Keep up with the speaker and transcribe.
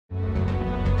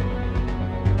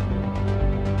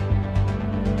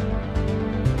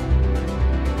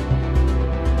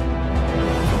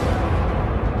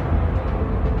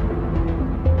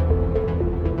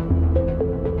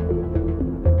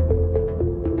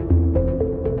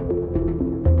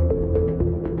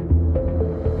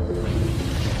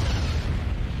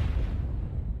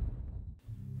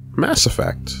Mass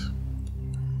Effect.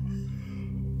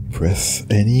 Press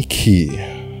any key.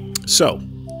 So,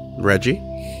 Reggie.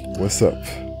 What's up?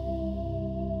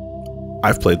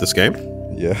 I've played this game.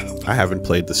 Yeah. I haven't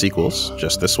played the sequels,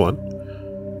 just this one.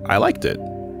 I liked it.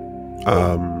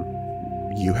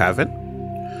 You haven't?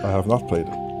 I have not played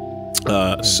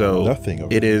it. So nothing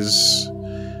of it is.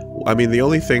 I mean, the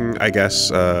only thing I guess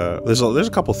there's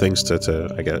a couple things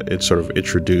to I guess it sort of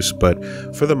introduce, but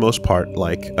for the most part,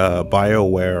 like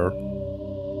BioWare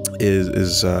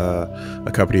is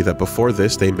a company that before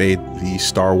this they made the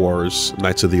Star Wars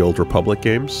Knights of the Old Republic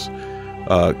games.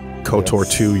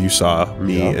 KOTOR 2, you saw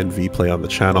me and V play on the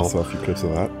channel. I saw a few clips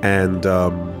of that. And,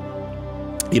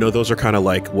 you know, those are kind of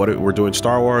like what we're doing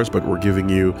Star Wars, but we're giving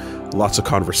you lots of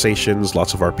conversations,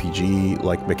 lots of RPG,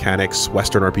 like mechanics,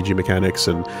 Western RPG mechanics,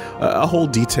 and a whole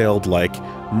detailed, like,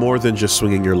 more than just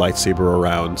swinging your lightsaber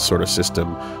around sort of system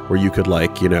where you could,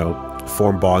 like, you know,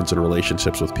 form bonds and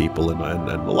relationships with people and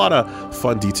a lot of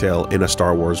fun detail in a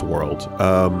Star Wars world.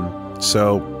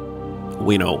 So,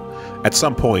 we know, at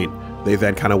some point, they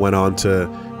then kind of went on to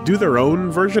do their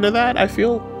own version of that. I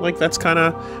feel like that's kind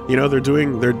of, you know, they're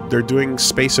doing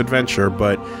space adventure,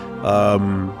 but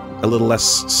a little less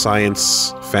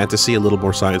science fantasy, a little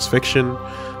more science fiction,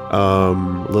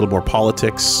 a little more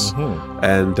politics,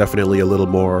 and definitely a little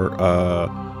more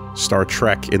Star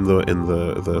Trek in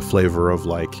the flavor of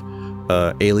like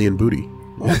alien booty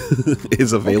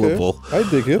is available. Okay. I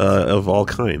dig it. Of all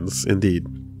kinds, indeed.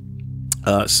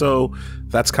 So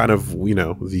that's kind of, you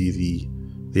know,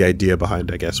 the idea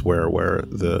behind, I guess, where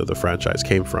the franchise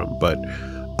came from. But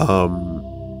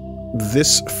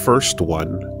this first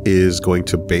one is going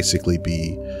to basically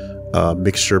be a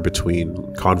mixture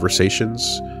between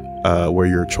conversations where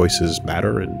your choices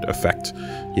matter and affect,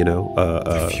 you know,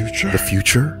 the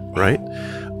future, right?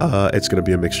 It's going to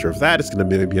be a mixture of that. It's going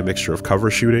to be a mixture of cover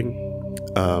shooting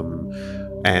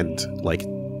and like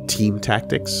team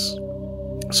tactics.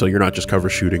 So you're not just cover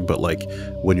shooting, but like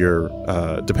when you're,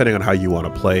 depending on how you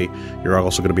want to play, you're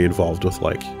also going to be involved with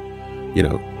like, you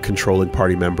know, controlling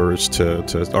party members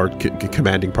or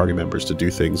commanding party members to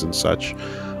do things and such.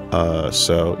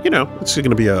 So, you know, it's going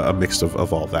to be a mix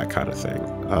of all that kind of thing.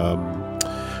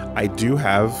 I do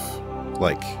have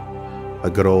like a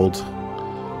good old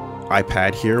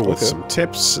iPad here with some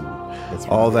tips and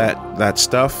all that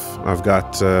stuff. I've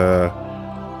got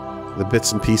the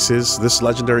bits and pieces. This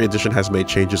Legendary Edition has made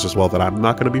changes as well that I'm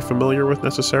not going to be familiar with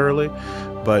necessarily,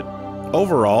 but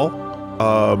overall,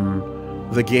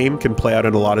 the game can play out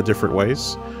in a lot of different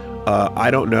ways. I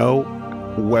don't know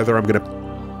whether I'm going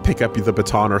to pick up the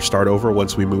baton or start over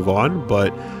once we move on,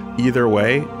 but either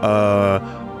way,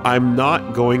 I'm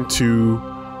not going to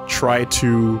try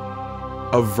to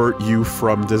avert you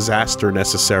from disaster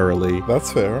necessarily.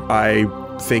 That's fair. I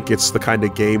think it's the kind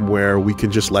of game where we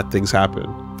can just let things happen.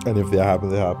 And if they happen,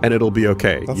 they happen. And it'll be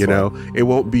okay. That's you know? fine. It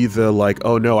won't be the like,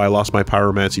 oh no, I lost my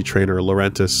pyromancy trainer.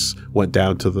 Laurentis went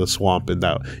down to the swamp and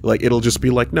that. Like, it'll just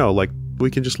be like, no, like, we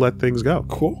can just let things go.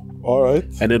 Cool. All right.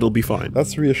 And it'll be fine.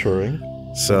 That's reassuring.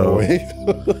 So,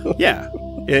 yeah,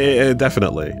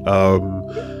 definitely.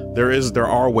 There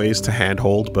are ways to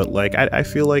handhold, but like, I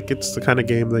feel like it's the kind of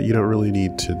game that you don't really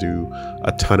need to do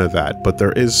a ton of that. But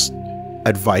there is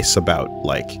advice about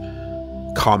like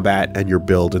combat and your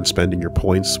build and spending your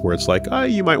points where it's like,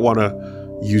 you might want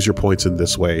to use your points in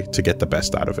this way to get the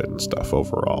best out of it and stuff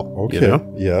overall. Okay. You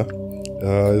know? Yeah.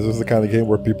 Is this the kind of game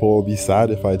where people will be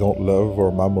sad if I don't love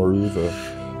or Mamoru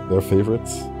their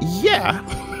favorites? Yeah,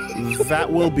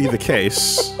 that will be the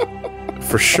case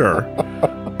for sure.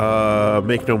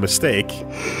 Make no mistake.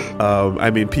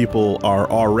 I mean, people are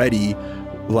already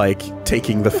like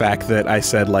taking the fact that I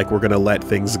said like we're gonna let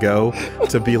things go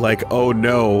to be like, oh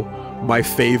no, my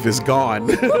fave is gone.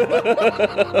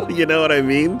 You know what I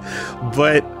mean?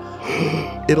 But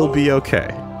it'll be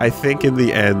okay. I think in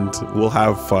the end we'll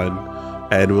have fun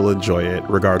and we'll enjoy it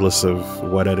regardless of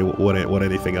what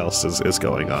anything else is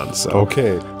going on. So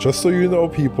okay, just so you know,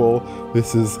 people,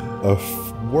 this is a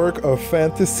work of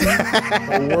fantasy,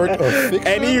 a work of fiction.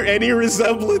 Any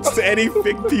resemblance to any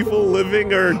people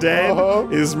living or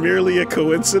dead is merely a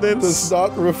coincidence. Does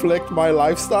not reflect my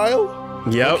lifestyle.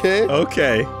 Yep.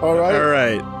 Okay. All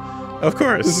right. Of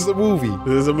course. This is a movie.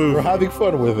 We're having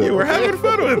fun with it. Yeah, we're having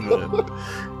fun with it.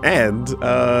 And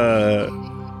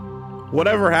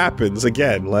whatever happens,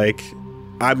 again, like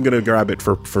I'm gonna grab it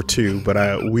for 2, but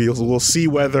we'll see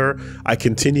whether I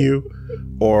continue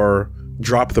or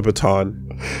drop the baton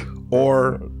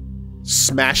or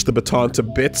smash the baton to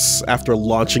bits after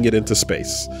launching it into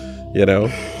space. You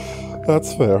know.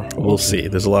 That's fair. We'll see.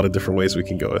 There's a lot of different ways we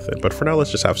can go with it. But for now, let's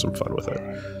just have some fun with it.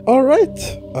 All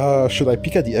right. Should I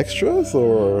peek at the extras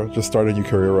or just start a new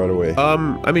career right away?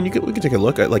 I mean, we can take a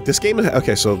look at like this game.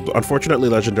 Okay, so unfortunately,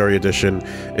 Legendary Edition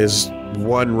is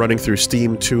 1 running through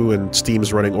Steam, 2 and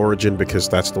Steam's running Origin because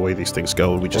that's the way these things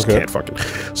go, and we just can't fucking.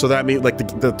 So that means like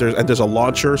there's a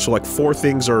launcher, so like 4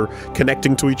 things are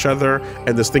connecting to each other,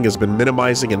 and this thing has been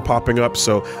minimizing and popping up.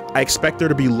 So I expect there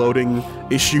to be loading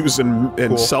issues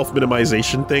and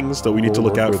self-minimization things that we need to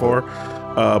look out for.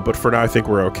 But for now, I think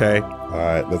we're okay. All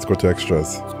right, let's go to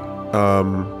extras.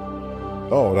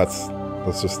 Oh, that's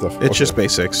just stuff. It's just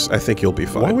basics. I think you'll be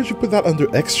fine. Why would you put that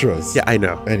under extras? Yeah, I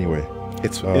know. Anyway,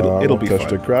 it'll be touch fine.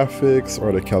 the graphics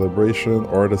or the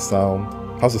calibration or the sound.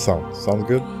 How's the sound? Sound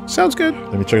good? Sounds good.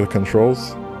 Let me check the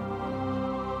controls.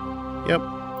 Yep,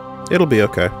 it'll be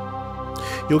okay.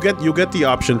 You'll get the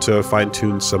option to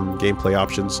fine-tune some gameplay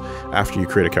options after you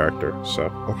create a character. So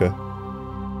okay.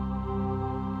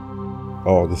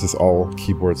 Oh, this is all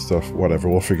keyboard stuff. Whatever,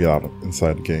 we'll figure it out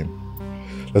inside the game.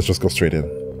 Let's just go straight in.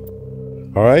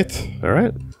 All right. all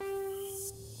right.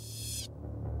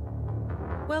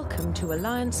 Welcome to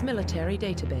Alliance Military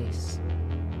Database.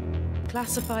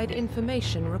 Classified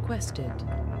information requested.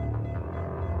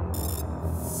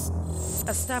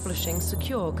 Establishing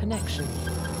secure connection.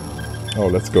 Oh,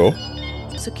 let's go.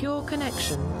 Secure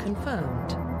connection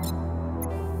confirmed.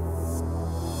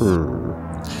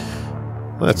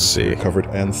 Let's see. Covered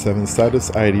N7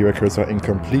 status. ID records are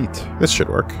incomplete. This should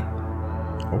work.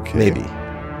 Okay. Maybe.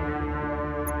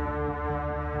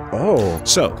 Oh.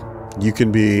 So you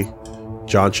can be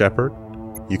John Shepard,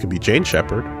 you can be Jane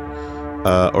Shepard,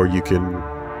 or you can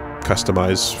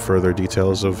customize further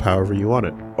details of however you want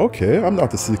it. Okay, I'm not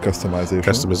to see customization.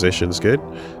 Customization's good.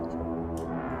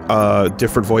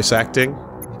 Different voice acting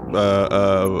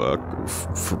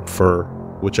for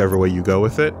whichever way you go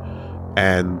with it,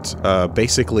 and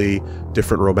basically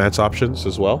different romance options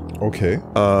as well. Okay.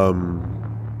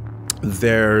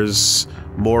 There's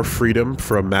more freedom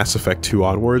from Mass Effect 2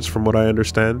 onwards, from what I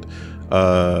understand,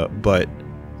 but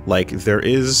like there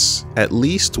is at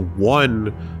least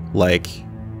one like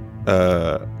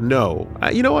no,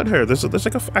 you know what, here there's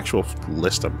like a actual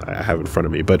list I have in front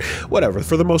of me, but whatever,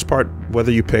 for the most part,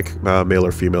 whether you pick male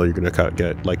or female, you're gonna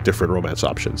get like different romance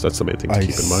options. That's the main thing to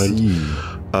keep in mind.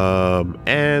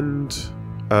 And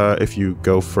if you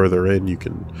go further in, you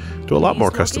can do a lot more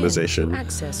customization.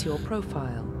 Access your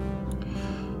profile.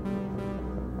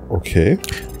 Okay.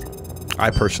 I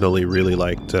personally really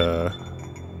liked the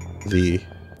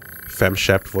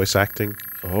FemShep voice acting.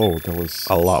 Oh, that was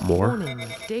a lot more. Warning,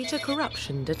 data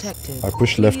corruption detected. I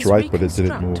pushed left, right, but it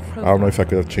didn't move. I don't know if I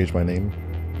could have changed my name.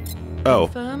 Oh,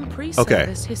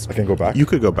 okay. I can go back. You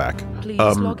could go back. Please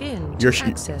log in to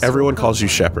access everyone your calls you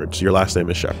profile. Shepard, so your last name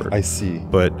is Shepard. I see.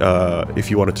 But if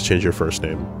you wanted to change your first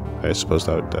name, I suppose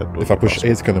that would If I be push possible.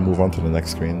 A, it's gonna move on to the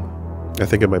next screen. I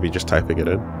think it might be just typing it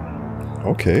in.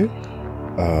 Okay.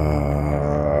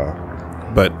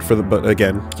 But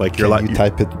again, like can you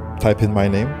type in my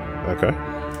name? Okay.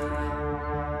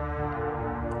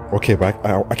 Okay, but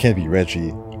I can't be Reggie.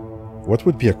 What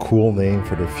would be a cool name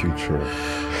for the future?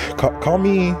 Call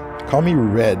me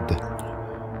Red.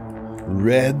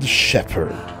 Red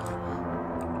Shepard.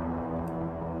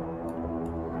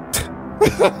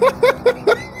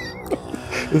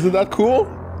 Isn't that cool?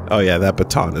 Oh yeah, that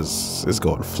baton is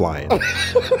going flying.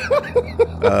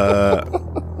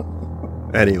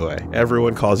 Anyway,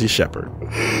 everyone calls you Shepard.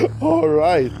 All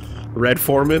right. Red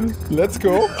Foreman. Let's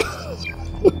go.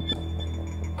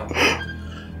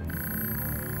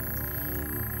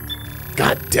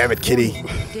 God damn it, Kitty.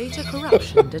 Data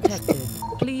corruption detected.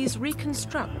 Please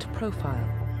reconstruct profile.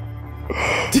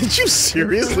 Did you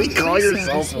seriously call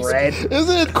yourself Red?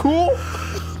 Isn't it cool?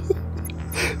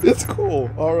 It's cool.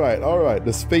 All right.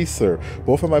 The Spacer.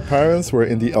 Both of my parents were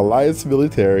in the Alliance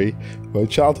military. My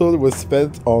childhood was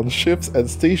spent on ships and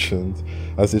stations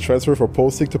as they transferred from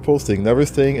posting to posting, never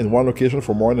staying in one location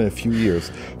for more than a few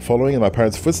years. Following in my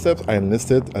parents' footsteps, I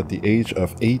enlisted at the age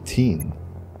of 18.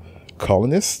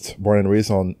 Colonist, born and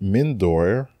raised on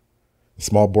Mindor, a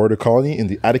small border colony in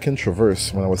the Attican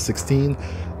Traverse. When I was 16,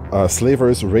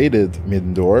 slavers raided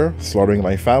Mindor, slaughtering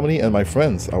my family and my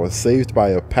friends. I was saved by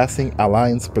a passing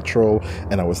Alliance patrol,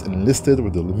 and I was enlisted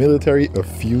with the military a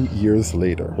few years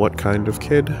later. What kind of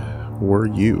kid were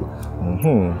you?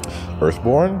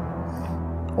 Earthborn,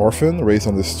 orphan, raised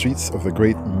on the streets of the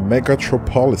great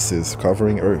megatropolises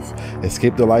covering Earth.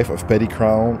 Escaped the life of petty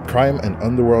crime and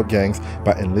underworld gangs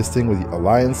by enlisting with the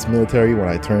Alliance military when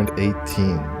I turned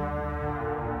 18.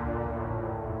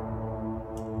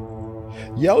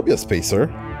 Yeah, I'll be a spacer.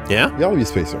 Yeah? Yeah, I'll be a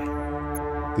spacer.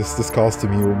 This calls to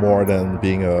me more than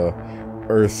being a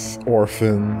Earth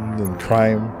orphan and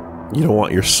crime. You don't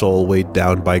want your soul weighed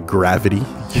down by gravity.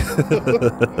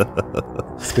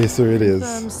 Spacer it is.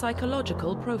 Confirm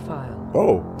psychological profile.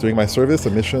 Oh, during my service,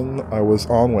 a mission I was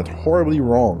on went horribly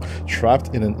wrong.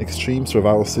 Trapped in an extreme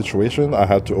survival situation, I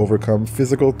had to overcome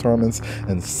physical torments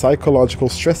and psychological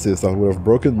stresses that would have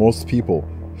broken most people.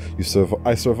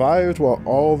 I survived while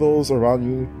all those around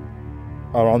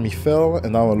me fell,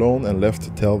 and now alone and left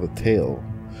to tell the tale.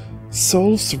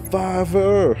 Soul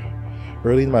survivor!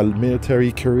 Early in my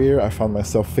military career, I found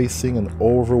myself facing an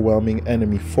overwhelming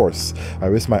enemy force. I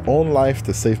risked my own life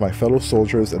to save my fellow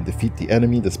soldiers and defeat the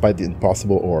enemy despite the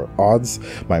impossible odds.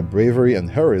 My bravery and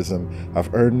heroism have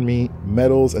earned me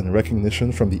medals and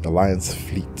recognition from the Alliance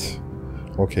fleet.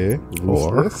 Okay,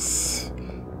 ruthless.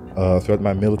 Throughout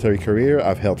my military career,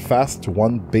 I've held fast to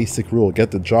one basic rule: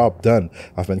 get the job done.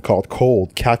 I've been called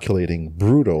cold, calculating,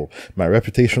 brutal. My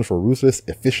reputation for ruthless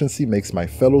efficiency makes my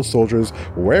fellow soldiers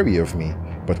wary of me.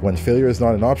 But when failure is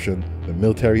not an option, the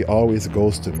military always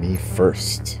goes to me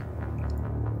first.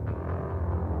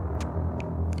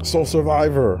 Soul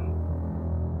survivor.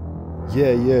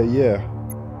 Yeah.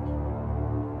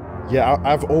 Yeah,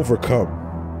 I've overcome.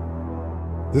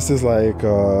 This is like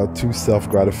too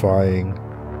self-gratifying.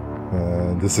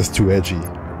 This is too edgy.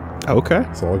 Okay.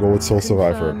 So I'll go with Soul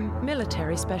Survivor.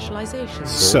 Military specialization.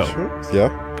 So, yeah.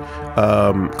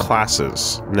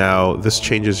 Classes. Now, this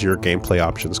changes your gameplay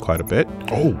options quite a bit.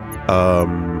 Oh.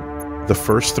 The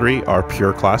first 3 are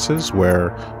pure classes,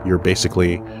 where you're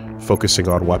basically focusing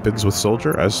on weapons with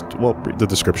soldier, as well the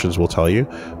descriptions will tell you.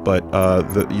 But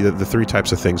the 3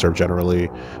 types of things are generally,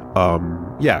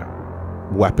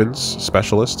 weapons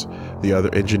specialist. The other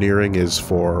engineering is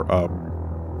for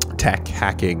tech,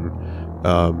 hacking,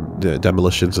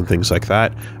 demolitions and things like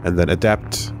that. And then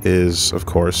adept is, of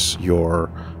course, your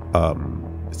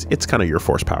it's kind of your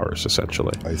force powers,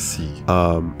 essentially. I see.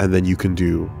 And then you can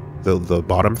do the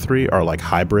bottom 3 are like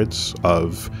hybrids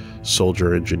of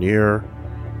soldier, engineer.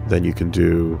 Then you can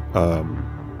do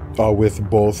with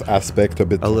both aspect a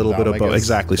little bit of both.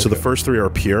 Exactly. Okay. So the first 3 are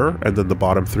pure, and then the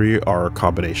bottom 3 are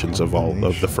combinations of all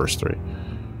of the first 3.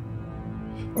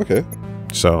 Okay.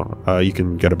 So you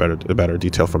can get a better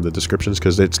detail from the descriptions,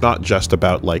 because it's not just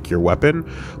about like your weapon,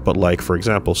 but like, for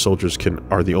example, soldiers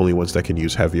are the only ones that can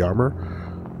use heavy armor.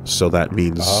 So that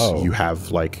means you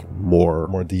have like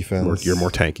more defense. You're more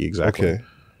tanky, exactly. Okay.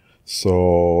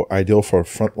 So ideal for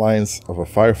front lines of a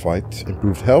firefight.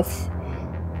 Improved health.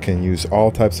 Can use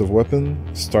all types of weapon.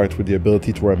 Start with the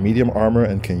ability to wear medium armor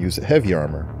and can use heavy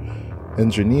armor.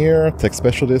 Engineer, tech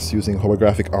specialist using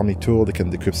holographic Omni tool that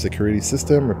can decrypt security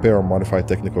system, repair or modify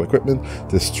technical equipment,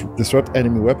 disrupt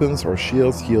enemy weapons or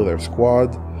shields, heal their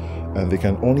squad, and they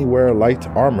can only wear light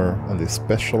armor and they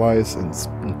specialize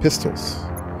in pistols.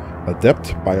 Adept,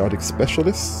 biotic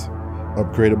specialist,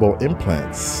 upgradable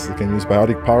implants. They can use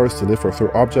biotic powers to lift or throw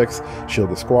objects, shield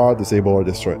the squad, disable or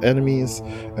destroy enemies,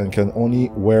 and can only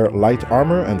wear light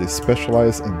armor and they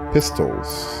specialize in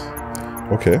pistols.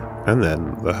 Okay. And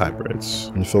then the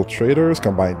hybrids. Infiltrators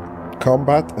combine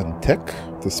combat and tech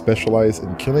to specialize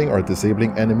in killing or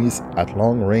disabling enemies at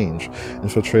long range.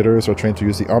 Infiltrators are trained to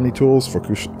use the Omni tools,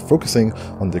 focusing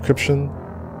on decryption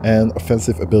and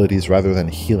offensive abilities rather than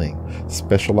healing.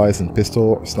 Specialized in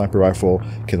pistol or sniper rifle,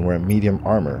 can wear medium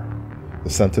armor. The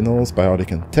Sentinels,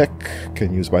 biotic and tech,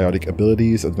 can use biotic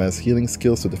abilities, advanced healing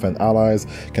skills to defend allies,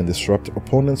 can disrupt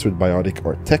opponents with biotic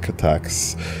or tech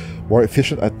attacks. More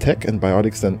efficient at tech and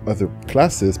biotics than other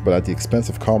classes, but at the expense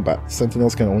of combat.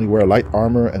 Sentinels can only wear light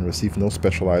armor and receive no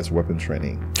specialized weapon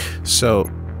training. So,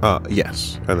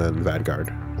 yes. And then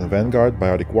Vanguard. The Vanguard,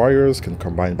 biotic warriors, can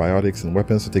combine biotics and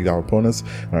weapons to take down opponents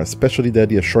and are especially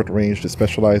deadly at short range. They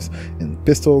specialize in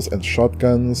pistols and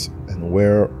shotguns and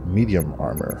wear medium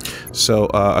armor. So,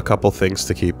 a couple things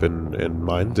to keep in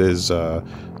mind is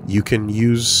you can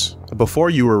use... Before,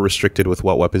 you were restricted with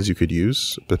what weapons you could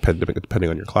use, depending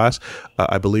on your class.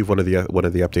 I believe one of the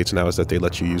updates now is that they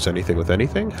let you use anything with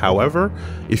anything. However,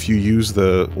 if you use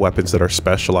the weapons that are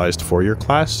specialized for your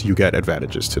class, you get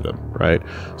advantages to them, right?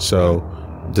 So,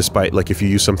 despite, like, if you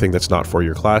use something that's not for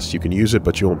your class, you can use it,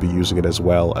 but you won't be using it as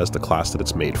well as the class that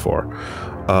it's made for.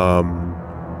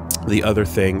 The other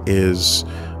thing is,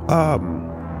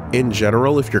 in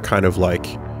general, if you're kind of like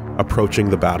approaching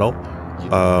the battle,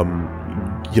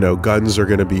 you know, guns are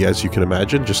going to be, as you can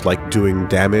imagine, just like doing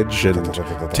damage and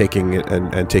taking it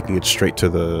and taking it straight to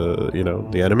the, you know,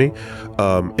 the enemy.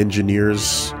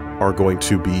 Engineers are going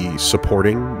to be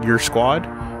supporting your squad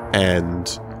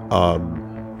and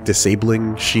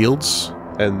disabling shields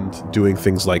and doing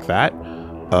things like that.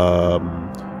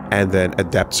 and then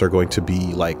adepts are going to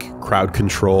be like crowd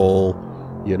control,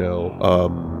 you know,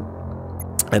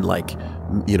 and like,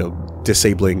 you know,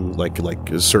 disabling like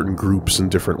certain groups in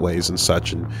different ways and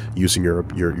such, and using your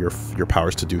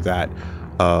powers to do that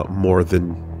more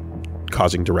than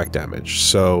causing direct damage.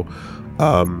 So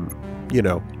you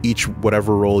know,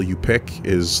 whatever role you pick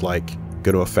is like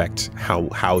going to affect how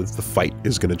the fight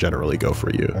is going to generally go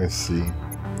for you. I see.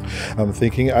 I'm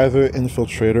thinking either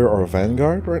Infiltrator or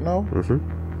Vanguard right now.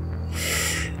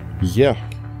 Yeah.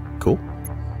 Cool.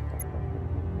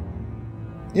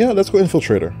 Yeah, let's go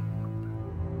Infiltrator.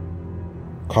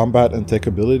 Combat and tech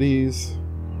abilities.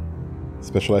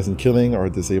 Specialize in killing or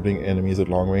disabling enemies at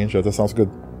long range. That sounds good.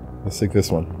 Let's take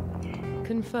this one.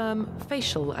 Confirm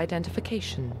facial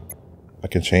identification. I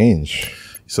can change.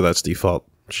 So that's default,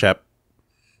 Shep.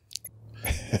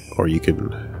 Or you can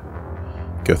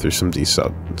go through some detailing.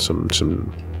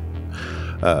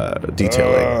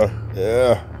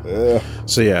 Yeah.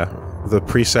 So yeah, the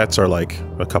presets are like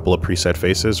a couple of preset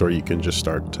faces, or you can just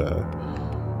start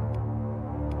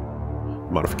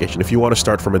modification. If you want to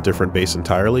start from a different base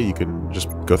entirely, you can just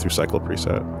go through cycle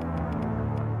preset.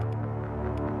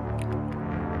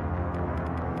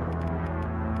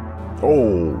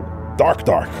 Oh, dark.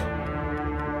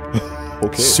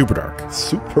 Okay. Super dark.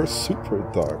 Super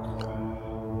dark.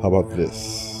 How about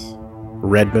this?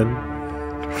 Redman.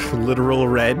 Literal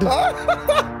red.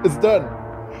 It's done.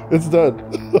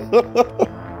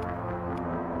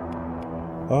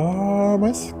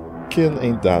 My skin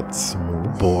ain't that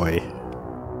smooth. Boy.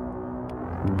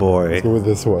 Let's go with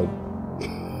this one.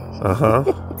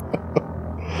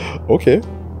 Okay.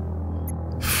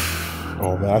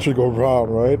 Oh man, I should go brown,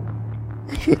 right?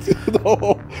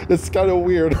 No, it's kind of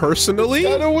weird. Personally,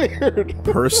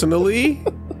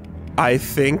 I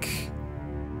think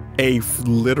a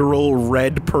literal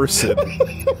red person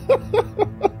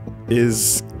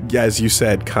is, as you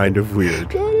said, kind of weird.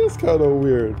 That is kind of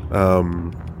weird.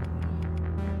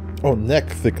 Oh, neck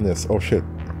thickness. Oh shit.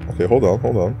 Okay, hold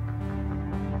on.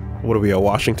 What are we, a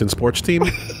Washington sports team?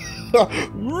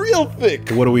 Real thick.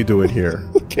 What are we doing here?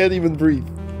 Can't even breathe.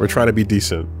 We're trying to be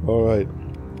decent. All right.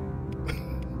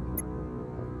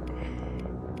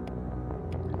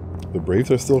 The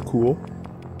Braves are still cool.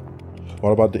 What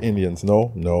about the Indians?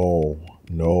 No.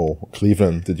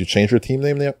 Cleveland. Did you change your team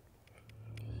name yet?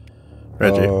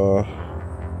 Reggie.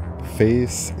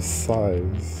 Face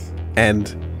size.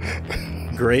 And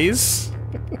graze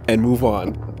and move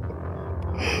on.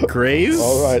 Graze.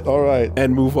 All right.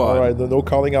 And move on. All right. No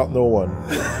calling out no one.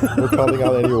 No calling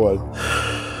out anyone.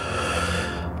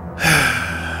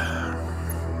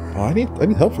 Oh, I need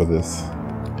help for this.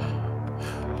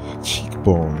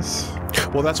 Cheekbones.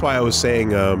 Well, that's why I was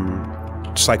saying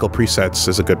cycle presets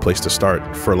is a good place to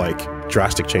start for like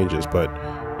drastic changes. But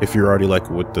if you're already like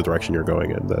with the direction you're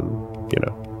going in, then you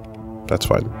know that's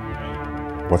fine.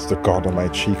 What's the card on my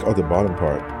cheek? Oh, the bottom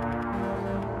part.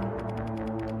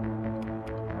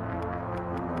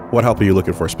 What help are you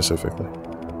looking for specifically?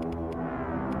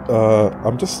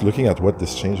 I'm just looking at what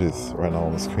this changes right now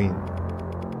on the screen.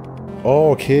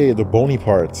 Oh, okay, the bony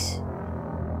parts.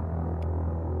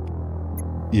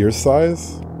 Ear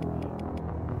size?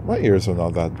 My ears are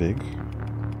not that big.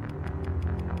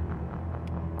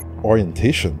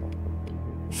 Orientation.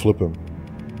 Flip them.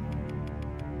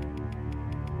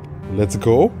 Let's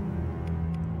go.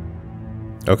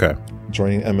 Okay.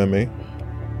 Joining MMA.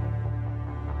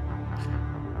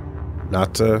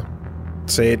 Not to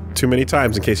say it too many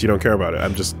times in case you don't care about it.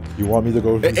 I'm just... You want me to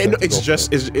go? But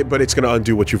it's going to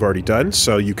undo what you've already done,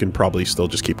 so you can probably still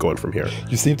just keep going from here.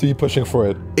 You seem to be pushing for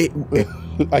it.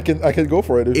 I can go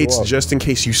for it if you want. It's just in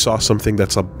case you saw something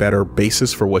that's a better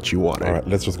basis for what you wanted. All right,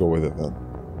 let's just go with it then.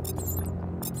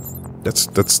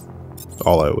 That's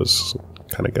all I was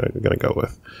kind of gonna go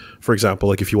with. For example,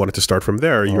 like if you wanted to start from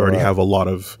there, you already have a lot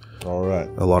of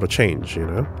change, you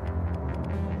know.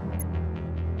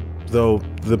 Though,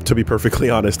 to be perfectly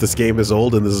honest, this game is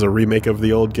old and this is a remake of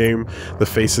the old game. The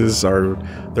faces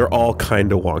they're all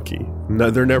kind of wonky. No,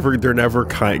 they're never gonna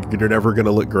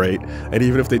look great. And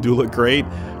even if they do look great,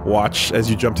 watch as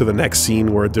you jump to the next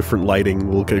scene where a different lighting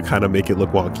will kind of make it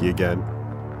look wonky again.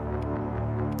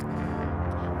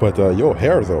 But your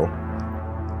hair though.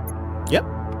 Yep.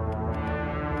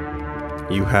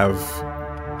 You have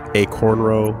a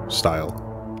cornrow style.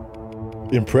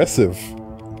 Impressive.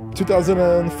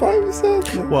 2005 is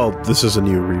that? Well, this is a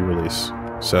new re-release,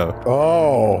 so.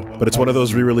 Oh. But it's one of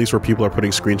those re-release where people are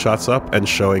putting screenshots up and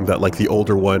showing that like the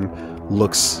older one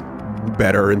looks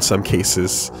better in some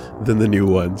cases than the new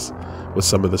ones with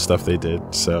some of the stuff they did.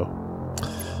 So,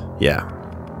 yeah.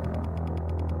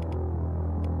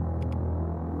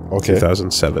 Okay.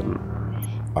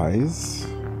 2007. Eyes.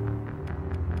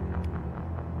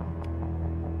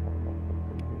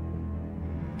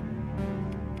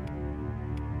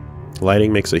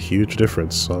 Lighting makes a huge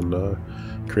difference on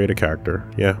create a character.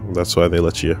 Yeah, that's why they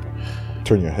let you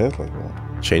Turn your head like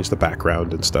that. change the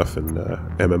background and stuff in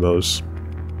MMOs.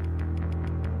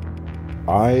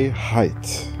 Eye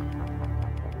height.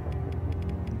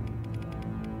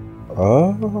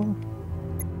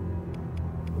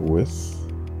 Width.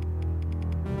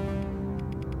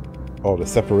 Oh, the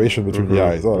separation between the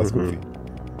eyes. Oh, that's goofy.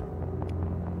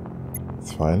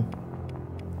 It's fine.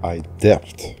 Eye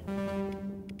depth.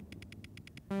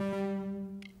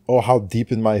 Oh, how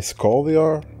deep in my skull they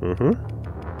are?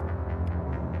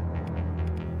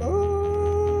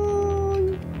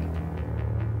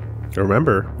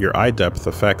 Remember, your eye depth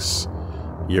affects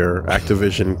your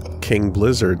Activision King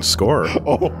Blizzard score.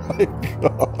 Oh my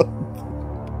god.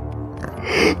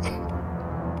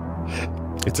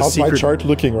 It's a How's secret my chart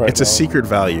looking right now? It's a secret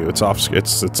value. It's off.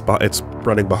 It's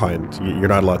running behind. You're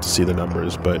not allowed to see the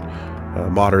numbers, but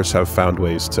modders have found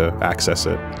ways to access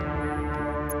it.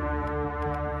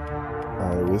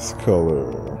 Iris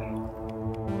color.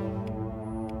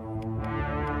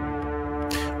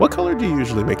 What color do you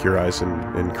usually make your eyes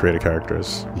in creative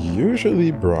characters? Usually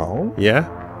brown. Yeah,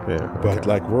 yeah. But okay.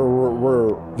 like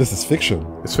we're this is fiction.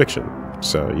 It's fiction,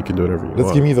 so you can do whatever you Let's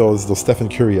want. give me those Stephen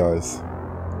Curry eyes.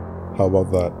 How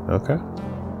about that? Okay.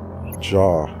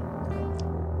 Jaw.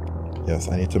 Yes,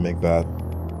 I need to make that.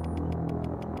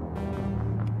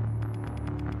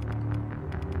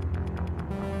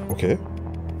 Okay.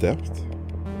 Depth.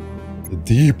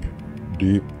 Deep.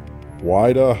 Deep.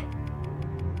 Wider.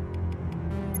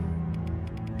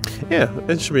 Yeah,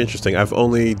 it should be interesting. I've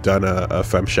only done a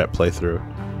FemShep playthrough,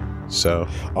 so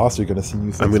Also, you're gonna see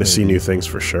new things. I'm gonna see maybe. new things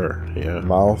for sure. Yeah.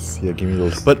 Mouth. Yeah, give me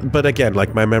those. But again,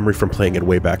 like my memory from playing it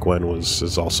way back when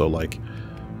is also like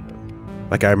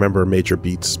I remember major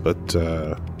beats, but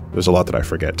there's a lot that I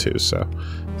forget too. So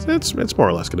it's more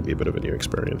or less going to be a bit of a new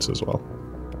experience as well.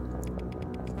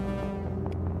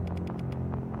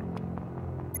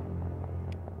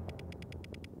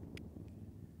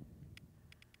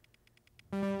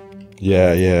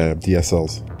 Yeah,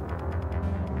 DSLs.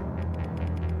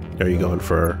 Are you going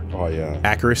for Oh yeah.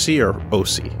 accuracy or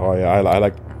OC? Oh yeah, I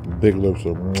like big lips.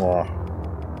 So mwah.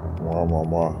 Mwah, mwah,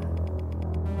 mwah.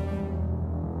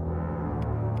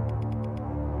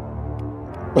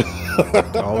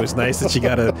 Always nice that you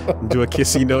gotta do a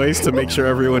kissy noise to make sure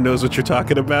everyone knows what you're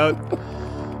talking about.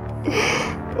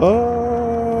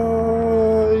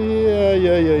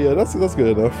 Yeah. That's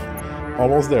good enough.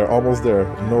 Almost there.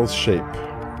 Nose shape.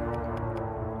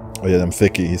 Oh yeah, them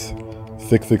thickies.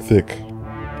 Thick.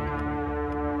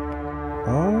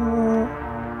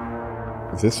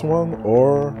 This one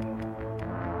or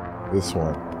this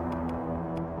one?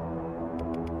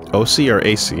 OC or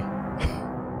AC?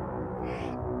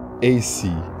 AC.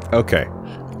 Okay.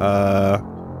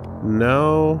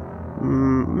 No.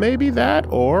 Maybe that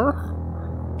or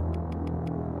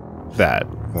that.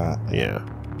 That. Yeah.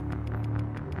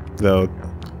 Though,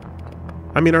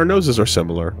 I mean, our noses are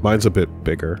similar. Mine's a bit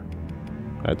bigger,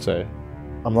 I'd say.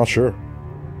 I'm not sure.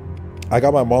 I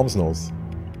got my mom's nose.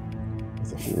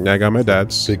 I got my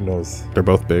dad's. Big nose. They're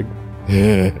both big.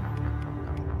 Yeah.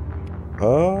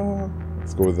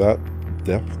 Let's go with that.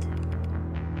 Depth.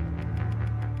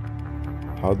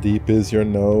 How deep is your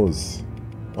nose?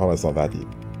 Oh, it's not that deep.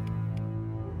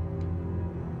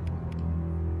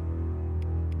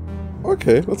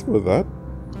 Okay, let's go with that.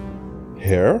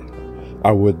 Hair?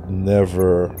 I would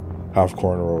never have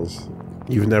cornrows.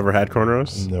 You've never had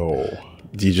cornrows? No.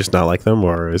 Do you just not like them,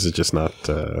 or is it just not?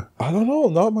 I don't know,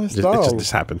 not my style. It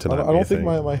just happened to not. I don't think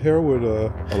my hair would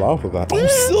allow for that. Oh,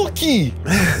 silky!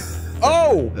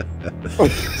 Oh!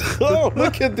 Oh,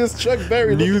 look at this Chuck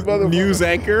Berry. News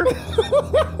anchor.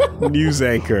 News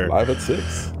anchor. Live at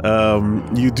 6.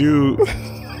 You do.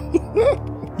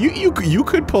 You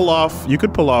could pull off. You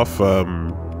could pull off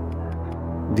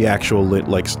the actual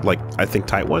like I think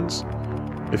tight ones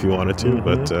if you wanted to,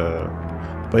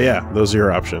 but yeah, those are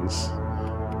your options.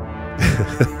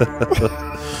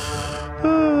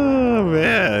 Oh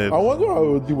man! I wonder how it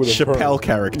would do with a Chappelle perm,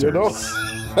 characters. You know?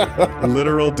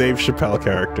 Literal Dave Chappelle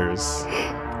characters,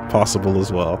 possible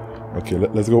as well. Okay,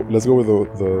 let's go. Let's go with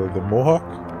the mohawk.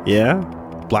 Yeah,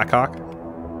 Blackhawk.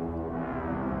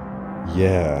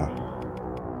 Yeah.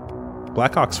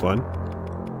 Blackhawk's fun.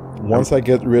 Once I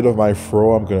get rid of my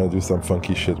fro, I'm gonna do some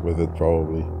funky shit with it,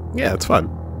 probably. Yeah, it's fun.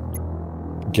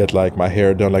 Get like my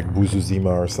hair done like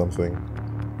Buzuzima or something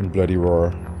in Bloody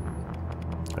Roar.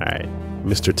 Alright,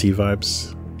 Mr. T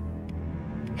vibes.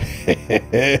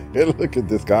 Look at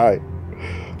this guy.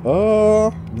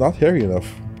 Not hairy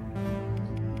enough.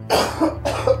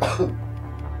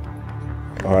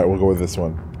 All right, we'll go with this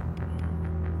one.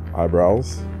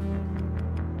 Eyebrows.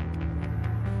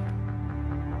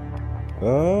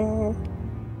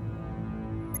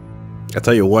 I'll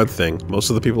tell you one thing. Most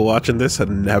of the people watching this have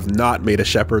not made a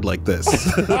Shepard like this.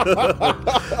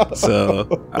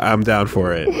 So I'm down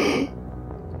for it.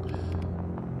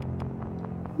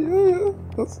 Yeah,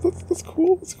 that's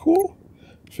cool. That's cool.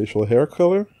 Facial hair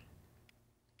color.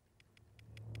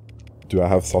 Do I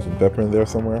have salt and pepper in there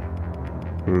somewhere?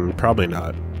 Probably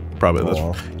not. Probably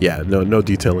Oh. yeah. No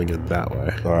detailing in that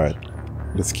way. All right,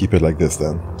 let's keep it like this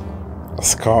then. A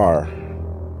scar.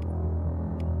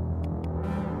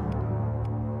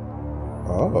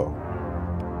 Oh.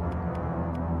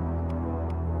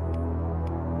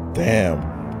 Damn.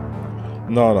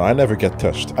 No, I never get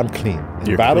touched. I'm clean. In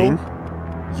You're battle,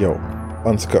 clean? yo,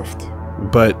 unscuffed.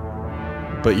 But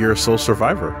you're a sole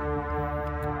survivor.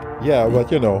 Yeah,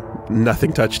 but you know,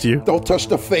 Nothing touched you. don't touch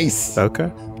the face.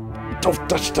 Okay. Don't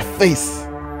touch the face.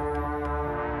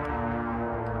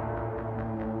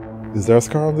 Is there a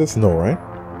scar on this? No, right?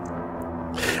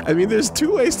 I mean, there's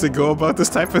two ways to go about this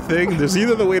type of thing. There's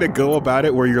either the way to go about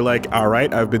it where you're like, all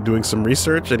right, I've been doing some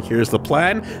research and here's the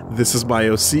plan. This is my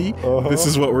OC. This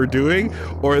is what we're doing.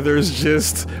 Or there's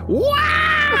just, wah!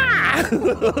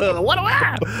 What do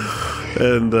I?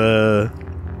 And,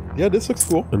 Yeah, this looks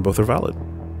cool. and both are valid.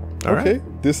 All right. Okay,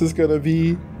 this is gonna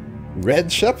be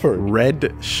Red Shepard.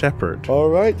 Red Shepard. All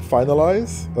right,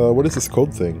 finalize. What is this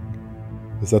code thing?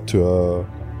 Is that to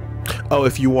Oh,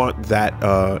 if you want that,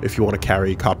 if you want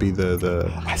to copy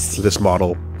I see. this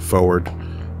model forward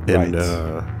in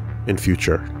Right. in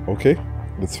future. Okay,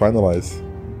 let's finalize.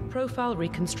 Profile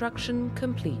reconstruction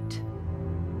complete.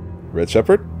 Red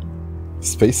Shepard,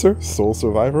 Spacer, Soul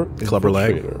Survivor, Clubber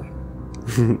leg.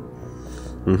 Infiltrator.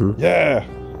 Yeah,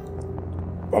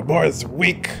 but more is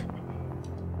weak.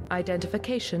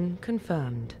 Identification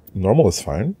confirmed. Normal is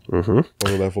fine. Mm-hmm.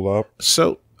 Or level up.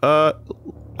 So,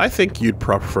 I think you'd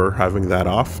prefer having that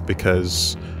off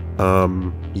because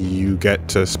you get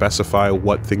to specify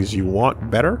what things you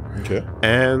want better. Okay.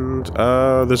 And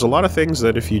there's a lot of things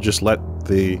that if you just let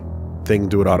the thing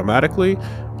do it automatically,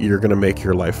 you're going to make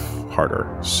your life harder.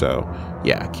 So,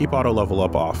 yeah, keep auto level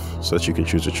up off so that you can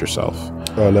choose it yourself.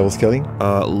 Level scaling.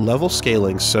 Level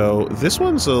scaling. So this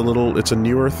one's it's a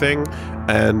newer thing.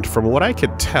 And from what I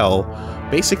could tell,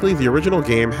 basically the original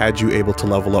game had you able to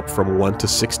level up from 1 to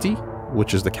 60,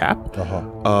 which is the cap.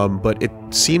 But it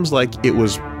seems like it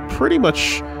was pretty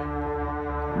much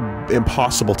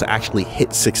impossible to actually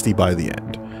hit 60 by the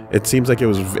end. It seems like it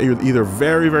was either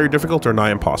very, very difficult or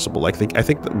nigh impossible. I think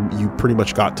that you pretty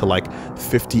much got to like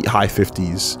 50, high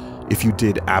 50s if you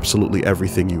did absolutely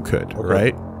everything you could,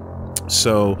 right?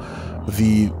 So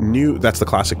that's the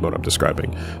classic mode I'm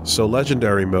describing. So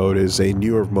legendary mode is a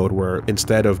newer mode where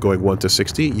instead of going 1 to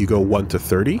 60, you go 1 to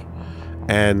 30.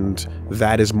 And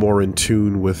that is more in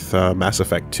tune with Mass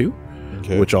Effect 2,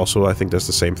 which also I think does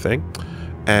the same thing.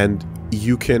 And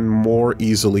you can more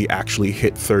easily actually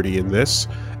hit 30 in this.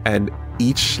 And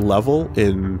each level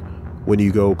when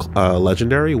you go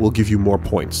legendary will give you more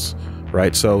points,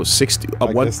 right? So 60.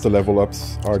 I guess the level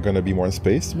ups are going to be more in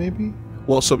space, maybe?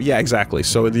 Well, so yeah, exactly.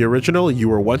 So in the original, you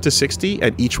were 1 to 60,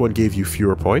 and each one gave you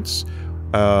fewer points.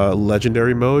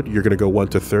 Legendary mode, you're going to go 1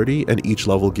 to 30, and each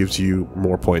level gives you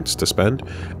more points to spend.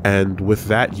 And with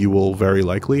that, you will very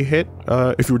likely hit,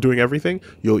 if you're doing everything,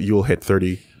 you'll hit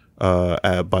 30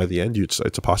 by the end. It's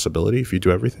a possibility if you do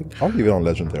everything. I'll leave it on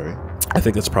legendary. I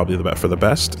think that's probably for the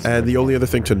best. And the only other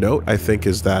thing to note, I think,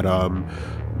 is that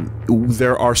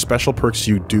there are special perks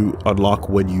you do unlock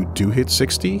when you do hit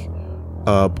 60.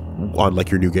 On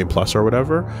like your New Game Plus or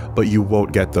whatever, but you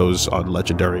won't get those on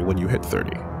Legendary when you hit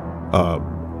 30.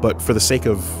 But for the sake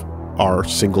of our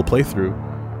single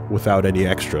playthrough, without any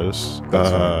extras,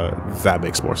 that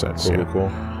makes more sense.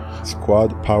 Cool.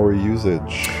 Squad power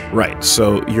usage. Right,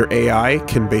 so your AI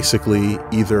can basically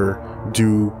either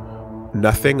do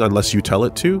nothing unless you tell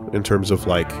it to, in terms of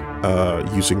like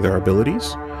using their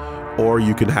abilities, or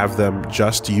you can have them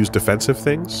just use defensive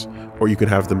things, or you can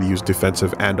have them use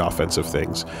defensive and offensive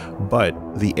things. But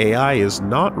the AI is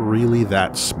not really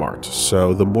that smart,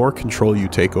 so the more control you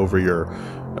take over your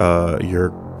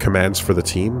commands for the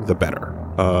team, the better.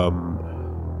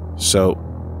 So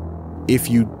if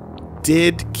you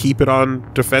did keep it on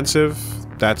defensive,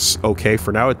 that's okay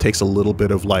for now. It takes a little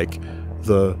bit of like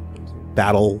the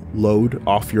battle load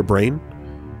off your brain.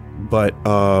 But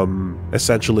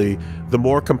essentially, the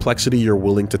more complexity you're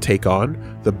willing to take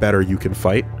on, the better you can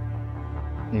fight.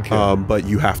 Okay. But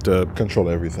you have to control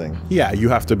everything. Yeah, you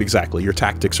have to, exactly. Your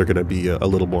tactics are going to be a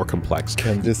little more complex.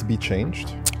 Can this be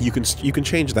changed? You can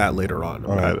change that later on.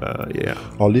 All right. Yeah.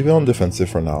 I'll leave it on defensive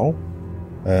for now.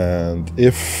 And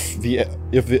if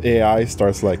the AI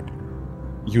starts like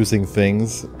using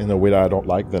things in a way that I don't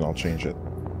like, then I'll change it.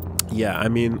 Yeah, I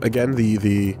mean, again,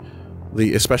 the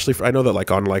especially I know that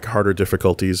like on like harder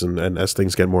difficulties and as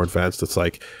things get more advanced, it's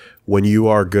like when you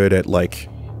are good at like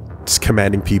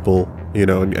commanding people, you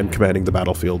know, and commanding the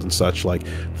battlefield and such, like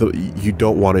you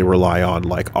don't want to rely on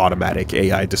like automatic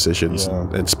AI decisions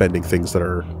and spending things that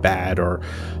are bad or,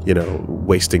 you know,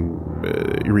 wasting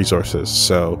resources.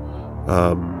 So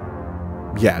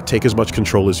yeah, take as much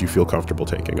control as you feel comfortable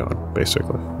taking on,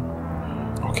 basically.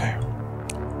 Okay,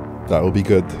 that will be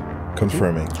good.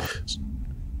 Confirming.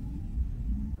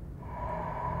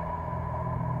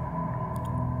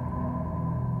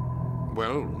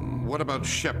 Well, what about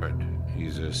Shepard?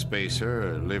 He's a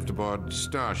spacer, lived aboard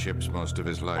starships most of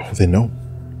his life. They know.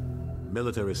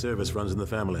 Military service runs in the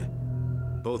family.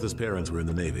 Both his parents were in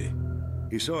the Navy.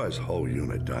 He saw his whole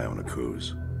unit die on a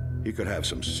cruise. He could have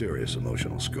some serious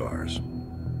emotional scars.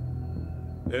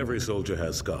 Every soldier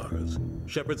has scars.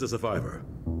 Shepard's a survivor.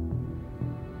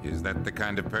 Is that the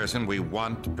kind of person we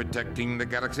want protecting the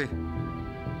galaxy?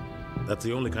 That's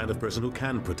the only kind of person who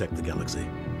can protect the galaxy.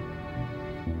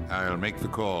 I'll make the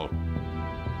call.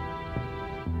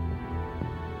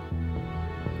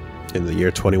 In the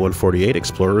year 2148,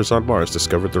 explorers on Mars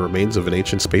discovered the remains of an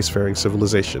ancient spacefaring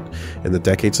civilization. In the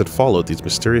decades that followed, these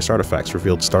mysterious artifacts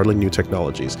revealed startling new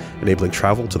technologies, enabling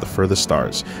travel to the furthest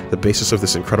stars. The basis of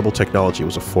this incredible technology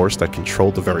was a force that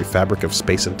controlled the very fabric of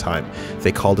space and time.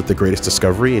 They called it the greatest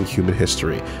discovery in human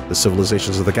history. The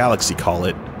civilizations of the galaxy call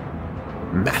it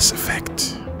Mass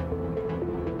Effect.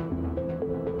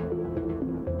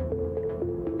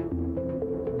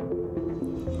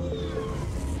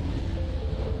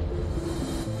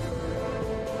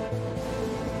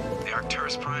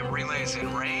 Prime relays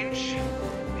in range.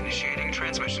 Initiating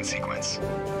transmission sequence.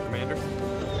 Commander?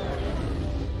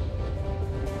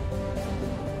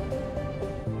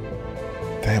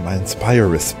 Damn, I inspire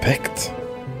respect.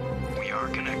 We are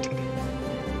connected.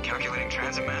 Calculating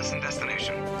transit mass and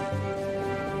destination.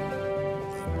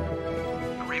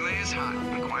 The relay is hot.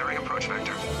 Acquiring approach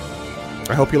vector.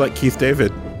 I hope you like Keith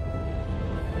David.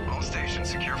 All stations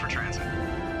secure for transit.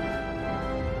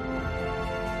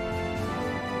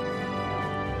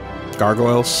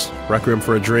 Gargoyles, Requiem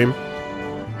for a Dream.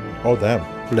 Oh, damn.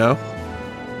 No?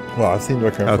 Well, I've seen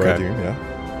Requiem for a Dream, yeah.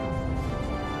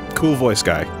 Cool voice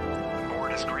guy.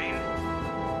 Board is green.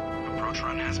 Approach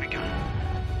run has begun.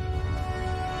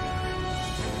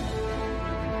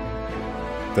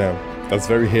 Damn, that's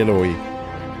very Halo-y.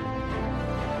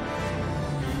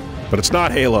 But it's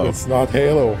not Halo. It's not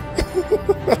Halo.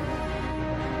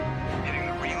 Hitting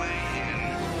the relay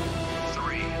in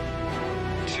 3,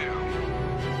 2,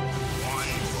 1.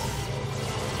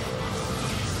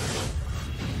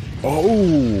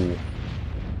 Oh!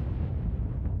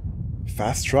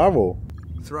 Fast travel.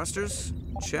 Thrusters,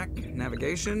 check.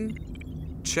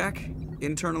 Navigation, check.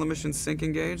 Internal emissions sync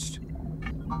engaged.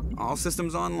 All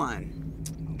systems online.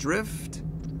 Drift,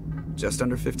 just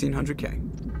under 1500K.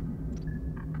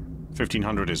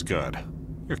 1500 is good.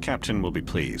 Your captain will be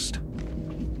pleased.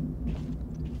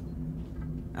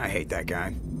 I hate that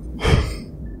guy.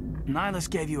 Nihilus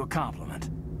gave you a compliment,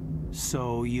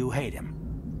 so you hate him.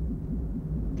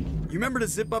 You remember to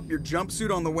zip up your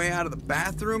jumpsuit on the way out of the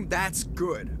bathroom? That's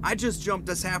good. I just jumped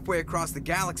us halfway across the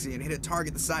galaxy and hit a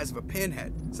target the size of a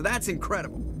pinhead, so that's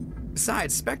incredible.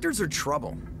 Besides, Spectres are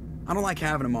trouble. I don't like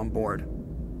having them on board.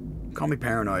 Call me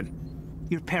paranoid.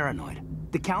 You're paranoid.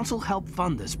 The Council helped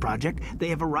fund this project. They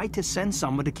have a right to send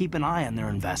someone to keep an eye on their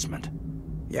investment.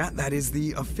 Yeah, that is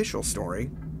the official story.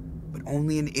 But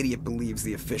only an idiot believes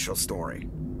the official story.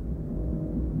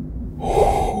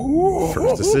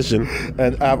 First decision.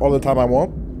 And I have all the time I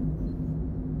want?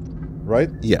 Right?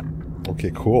 Yeah.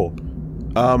 Okay, cool.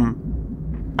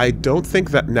 I don't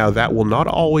think that now that will not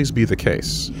always be the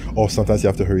case. Oh, sometimes you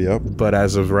have to hurry up. But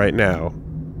as of right now,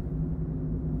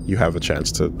 you have a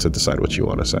chance to decide what you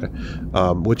want to say,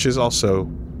 which is also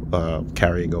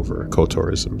carrying over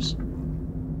co-tourisms.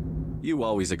 You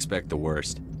always expect the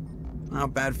worst. Well,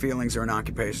 bad feelings are an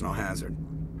occupational hazard.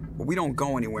 But we don't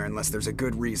go anywhere unless there's a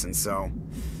good reason, so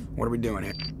what are we doing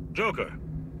here? Joker,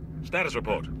 status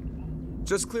report.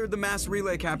 Just cleared the mass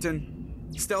relay, Captain.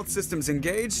 Stealth systems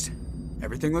engaged.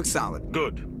 Everything looks solid.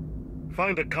 Good.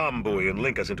 Find a comm buoy and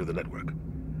link us into the network.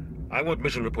 I want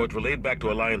mission reports relayed back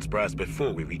to Alliance brass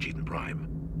before we reach Eden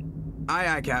Prime.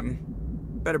 Aye, aye, Captain.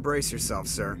 Better brace yourself,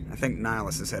 sir. I think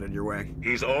Nihilus is headed your way.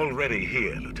 He's already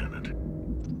here, Lieutenant.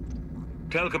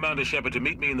 Tell Commander Shepard to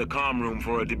meet me in the comm room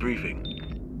for a debriefing.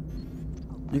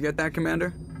 You get that,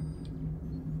 Commander?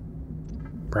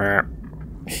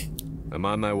 I'm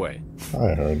on my way.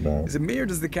 I heard that. Is it me or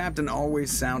does the captain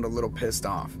always sound a little pissed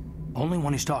off? Only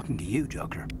when he's talking to you,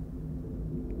 Joker.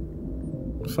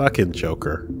 Fucking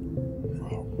Joker.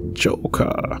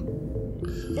 Joker.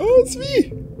 Oh, it's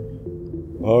me!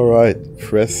 Alright,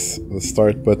 press the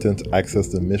start button to access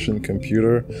the mission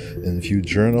computer and view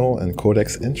journal and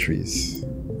codex entries.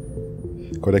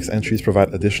 Codex entries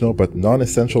provide additional but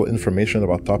non-essential information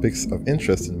about topics of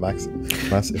interest in Mass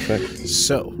Effect.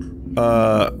 So,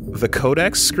 the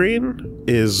codex screen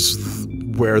is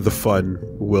where the fun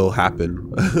will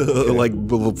happen. Like,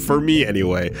 for me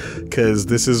anyway, because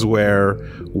this is where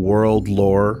world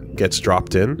lore gets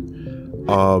dropped in.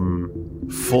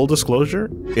 Full disclosure,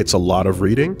 it's a lot of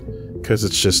reading, because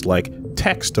it's just like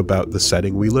text about the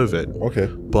setting we live in. Okay.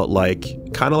 But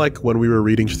like, kind of like when we were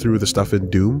reading through the stuff in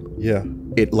Doom. Yeah.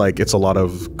 It's a lot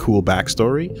of cool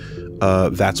backstory.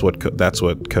 That's what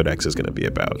Codex is going to be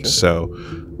about. Okay. So,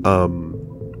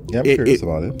 yeah, I'm curious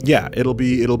about it. Yeah, it'll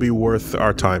be worth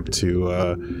our time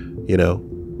to,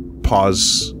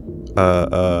 pause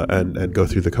and go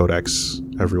through the Codex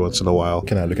every once in a while.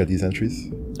 Can I look at these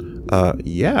entries?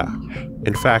 Yeah.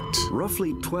 In fact,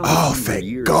 roughly 12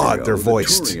 years ago, they're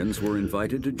voiced. The Turians were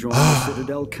invited to join the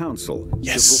Citadel Council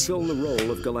to fulfill the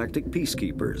role of galactic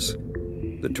peacekeepers.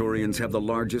 The Turians have the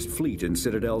largest fleet in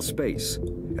Citadel space,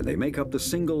 and they make up the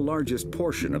single largest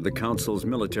portion of the Council's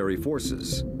military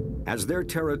forces. As their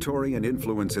territory and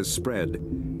influence has spread,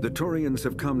 the Turians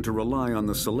have come to rely on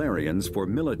the Solarians for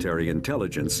military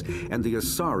intelligence and the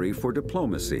Asari for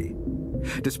diplomacy.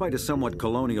 Despite a somewhat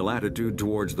colonial attitude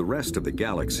towards the rest of the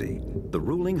galaxy, the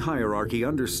ruling hierarchy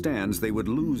understands they would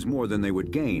lose more than they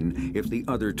would gain if the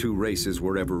other two races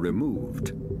were ever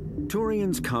removed.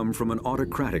 Turians come from an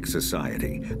autocratic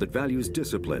society that values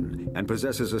discipline and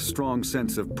possesses a strong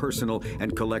sense of personal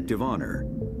and collective honor.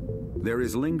 There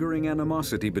is lingering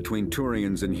animosity between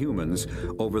Turians and humans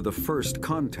over the First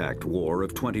Contact War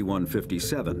of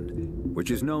 2157, which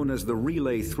is known as the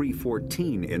Relay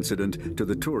 314 incident to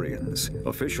the Turians.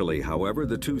 Officially, however,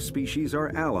 the two species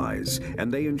are allies,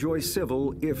 and they enjoy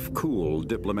civil, if cool,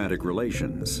 diplomatic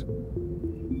relations.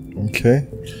 Okay.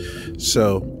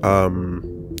 So,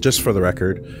 just for the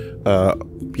record,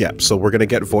 yeah, so we're going to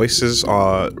get voices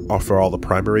for all the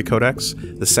primary codex.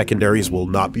 The secondaries will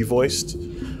not be voiced.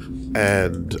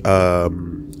 And,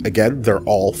 again, they're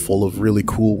all full of really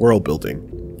cool world building.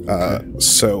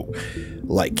 So,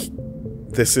 like,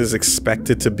 this is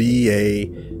expected to be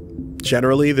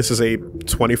generally, this is a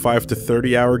 25 to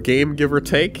 30 hour game, give or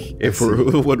take. If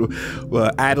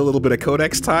we'll add a little bit of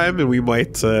codex time, and we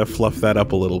might fluff that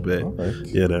up a little bit,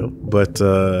 right. But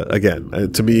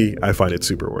again, to me, I find it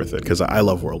super worth it because I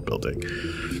love world building.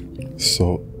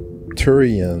 So,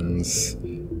 Turians,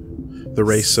 the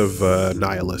race of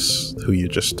nihilists who you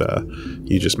just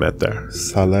met there,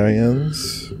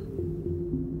 Solarians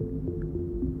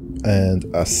and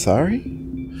Asari.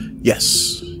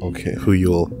 Yes. Okay. Who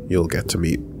you'll get to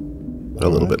meet a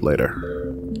little bit later.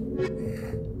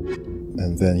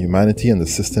 And then Humanity and the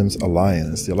Systems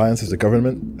Alliance. The Alliance is the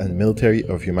government and military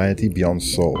of humanity beyond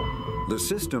Sol. The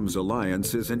Systems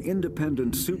Alliance is an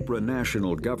independent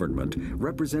supranational government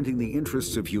representing the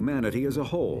interests of humanity as a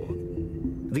whole.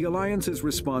 The Alliance is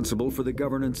responsible for the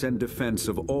governance and defense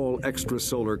of all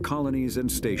extrasolar colonies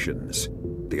and stations.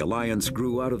 The Alliance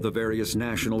grew out of the various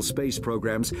national space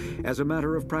programs as a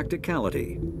matter of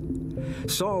practicality.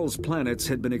 Sol's planets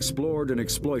had been explored and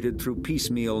exploited through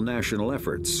piecemeal national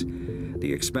efforts.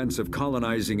 The expense of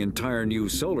colonizing entire new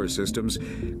solar systems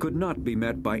could not be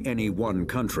met by any one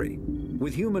country.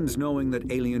 With humans knowing that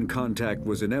alien contact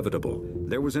was inevitable,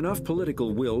 there was enough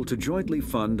political will to jointly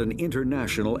fund an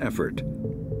international effort.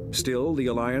 Still, the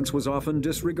Alliance was often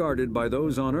disregarded by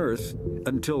those on Earth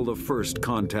until the First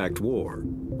Contact War.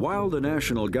 While the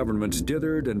national governments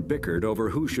dithered and bickered over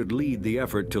who should lead the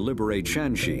effort to liberate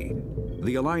Shanxi,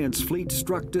 the Alliance fleet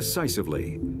struck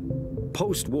decisively.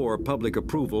 Post-war public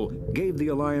approval gave the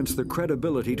Alliance the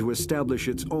credibility to establish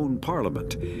its own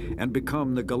parliament and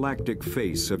become the galactic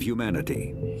face of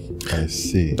humanity. I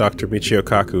see. Dr. Michio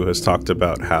Kaku has talked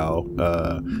about how,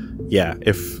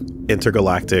 if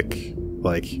intergalactic,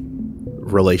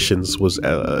 relations was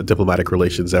diplomatic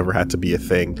relations ever had to be a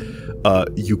thing,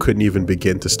 you couldn't even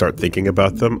begin to start thinking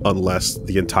about them unless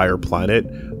the entire planet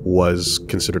was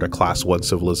considered a class 1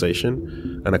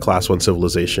 civilization. And a class 1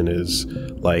 civilization is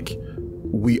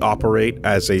we operate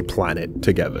as a planet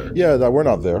together. Yeah, that we're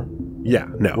not there. Yeah,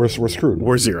 no. We're screwed.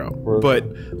 We're zero. But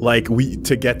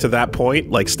to get to that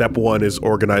point, step 1 is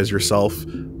organize yourself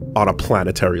on a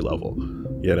planetary level.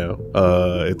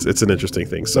 It's an interesting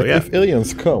thing. So yeah, if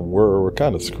aliens come, we're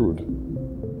kind of screwed.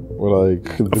 We're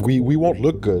like, we won't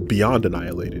look good. Beyond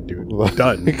annihilated, dude.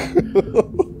 Done.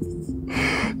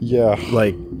 Yeah.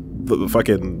 Like, the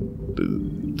fucking...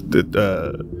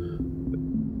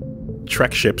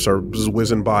 Trek ships are just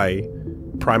whizzing by,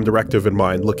 Prime Directive in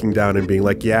mind, looking down and being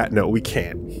like, yeah, no, we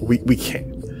can't. We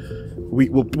can't.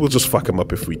 We'll just fuck them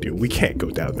up if we do. We can't go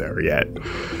down there yet.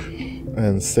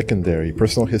 And secondary,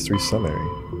 personal history summary.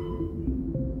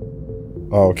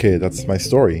 Oh, okay, that's my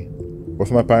story. Both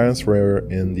of my parents were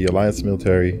in the Alliance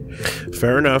military.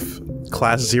 Fair enough.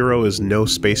 Class 0 is no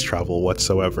space travel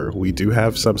whatsoever. We do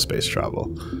have some space travel.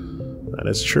 That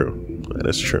is true. That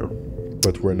is true.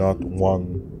 But we're not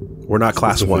one. We're not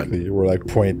class 1. We're like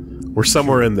We're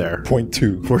somewhere in there.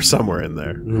 0.2. We're somewhere in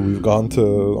there. We've gone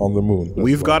on the moon.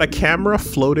 We've got a camera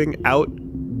floating out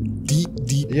deep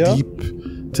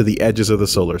to the edges of the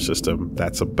solar system.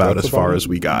 That's about as far as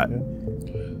we got. Yeah.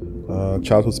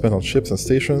 Childhood spent on ships and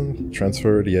stations.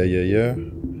 Transferred, yeah.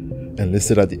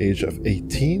 Enlisted at the age of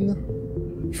 18.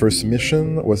 First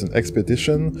mission was an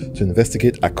expedition to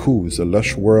investigate Akuz, a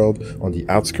lush world on the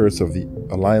outskirts of the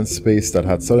Alliance space that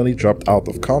had suddenly dropped out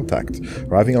of contact.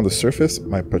 Arriving on the surface,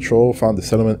 my patrol found the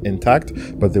settlement intact,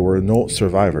 but there were no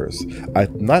survivors.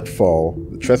 At nightfall,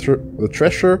 the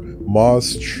treasure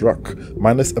maws struck,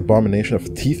 mindless abomination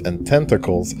of teeth and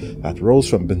tentacles that rose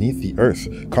from beneath the earth.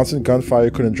 Constant gunfire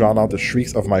couldn't drown out the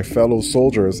shrieks of my fellow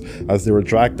soldiers as they were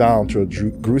dragged down to a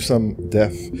gruesome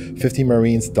death. 50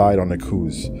 Marines died on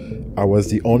Akuz. I was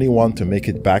the only one to make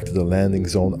it back to the landing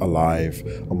zone alive.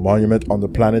 A monument on the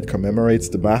planet commemorates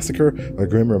the massacre, a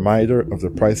grim reminder of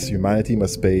the price humanity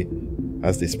must pay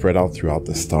as they spread out throughout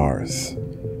the stars.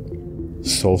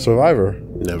 Sole survivor.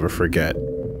 Never forget.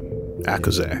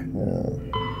 Akuze.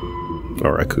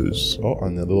 Or Akuz. Oh,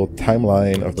 and a little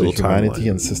timeline of the Humanity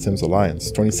and Systems Alliance.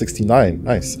 2069.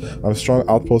 Nice. Armstrong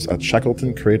Outpost at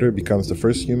Shackleton Crater becomes the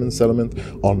first human settlement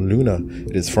on Luna.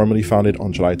 It is formally founded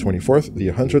on July 24th, the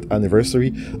 100th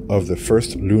anniversary of the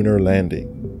first lunar landing.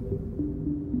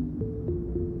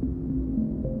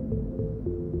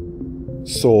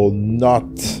 So,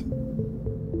 not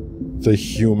the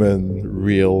human,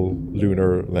 real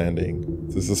lunar landing.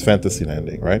 This is fantasy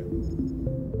landing, right?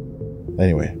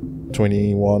 Anyway.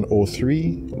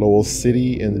 2103, Lowell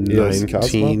City in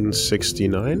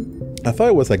 1969? I thought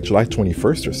it was like July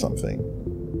 21st or something.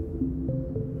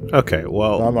 Okay,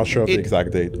 well... I'm not sure of the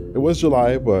exact date. It was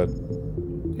July, but...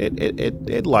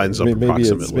 It lines up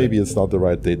approximately. Maybe it's not the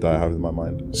right date that I have in my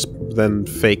mind. Then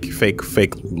fake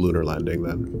lunar landing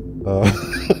then.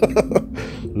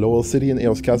 Lowell City in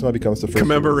Eos Chasma becomes the first...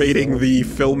 Commemorating the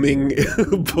filming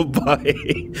by...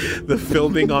 the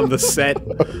filming on the set.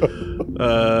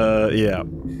 Yeah.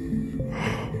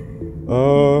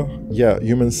 Yeah,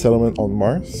 human settlement on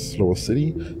Mars, Lowell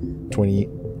City,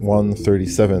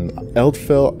 2137.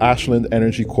 Eldfell Ashland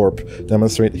Energy Corp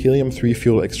demonstrate helium-3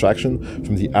 fuel extraction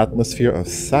from the atmosphere of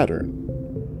Saturn.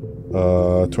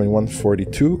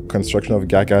 2142, construction of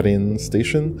Gagarin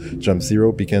Station. Jump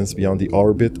Zero begins beyond the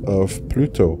orbit of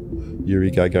Pluto.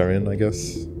 Yuri Gagarin, I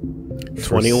guess.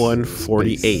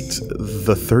 2148,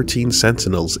 the 13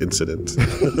 Sentinels incident.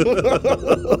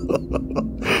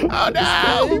 Oh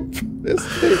no!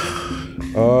 Escape.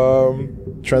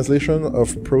 Translation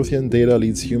of Prothean data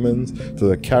leads humans to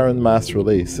the Karen Mass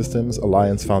Relay Systems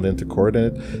Alliance founded to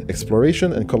coordinate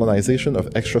exploration and colonization of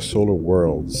extrasolar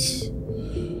worlds.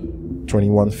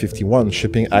 2151,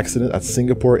 shipping accident at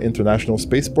Singapore International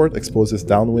Spaceport exposes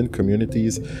downwind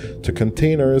communities to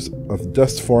containers of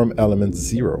dust form element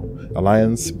 0.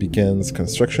 Alliance begins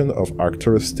construction of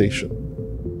Arcturus Station.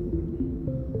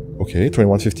 Okay,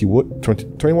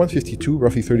 2152,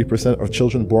 roughly 30% of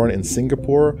children born in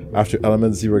Singapore after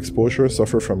element 0 exposure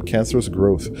suffer from cancerous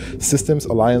growth. Systems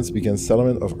Alliance begins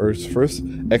settlement of Earth's first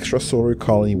extrasolar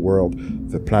colony world,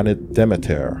 the planet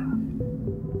Demeter.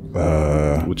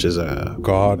 Which is a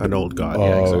god, an old god,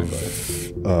 of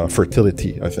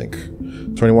fertility, I think.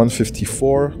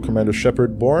 2154, Commander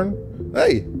Shepard born.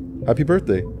 Hey, happy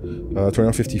birthday.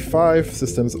 2155,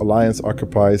 Systems Alliance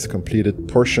occupies completed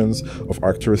portions of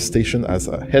Arcturus Station as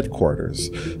a headquarters.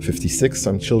 56,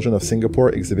 some children of Singapore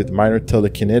exhibit minor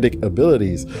telekinetic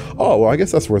abilities. Oh, well, I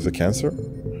guess that's worth a cancer,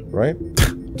 right?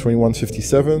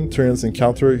 2157, Turians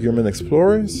encounter human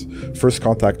explorers. First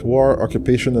Contact War,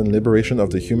 occupation and liberation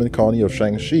of the human colony of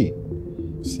Shang-Chi.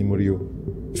 Simuryu.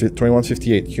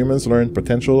 2158, humans learn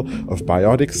potential of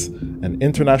biotics. An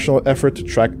international effort to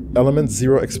track element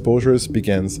 0 exposures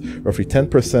begins. Roughly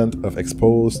 10% of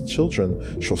exposed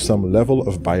children show some level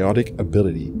of biotic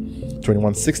ability.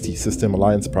 2160, System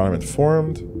Alliance Parliament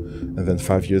formed. And then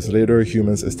 5 years later,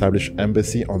 humans establish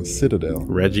embassy on Citadel.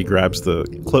 Reggie grabs the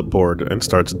clipboard and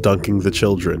starts dunking the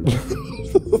children.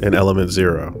 in Element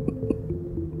Zero.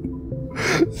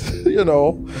 You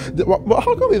know,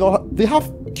 how come they don't? They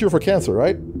have cure for cancer,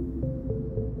 right?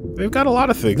 They've got a lot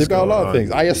of things. They've got a lot of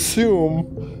things. I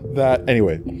assume that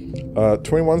anyway.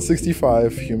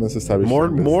 2165 humans established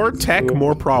more tech,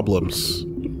 more problems.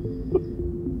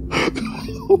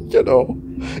 You know,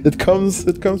 it comes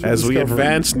with as we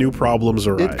advance, new problems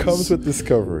arise. It comes with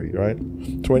discovery, right?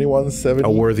 2170. A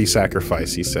worthy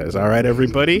sacrifice, he says. All right,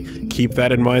 everybody, keep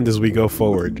that in mind as we go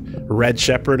forward. Red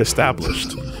Shepard established.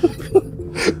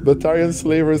 Batarian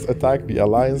slavers attack the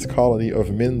Alliance colony of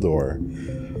Mindor.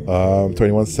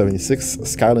 2176,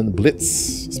 Skyland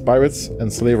Blitz. Pirates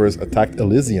and slavers attacked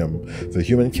Elysium, the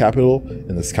human capital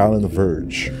in the Skyland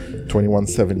Verge.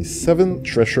 2177,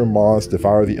 Treasure Maws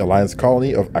devour the Alliance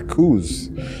colony of Akuz.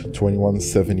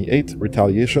 2178,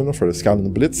 retaliation for the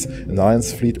Skyland Blitz. An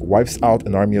Alliance fleet wipes out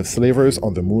an army of slavers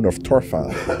on the moon of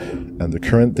Torfan. And the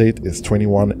current date is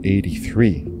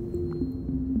 2183.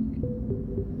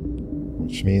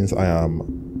 Which means I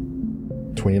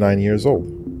am 29 years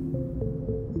old.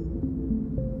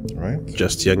 Right?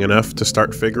 Just young enough to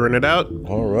start figuring it out.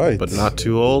 All right. But not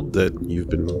too old that you've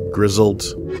been grizzled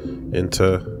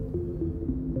into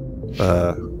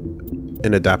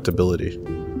inadaptability.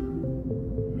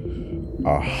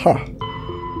 Aha.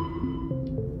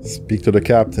 Speak to the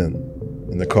captain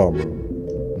in the call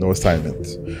room. No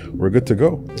assignment. We're good to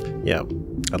go. Yeah.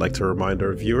 I'd like to remind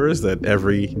our viewers that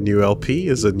every new LP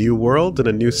is a new world and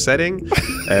a new setting,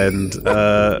 and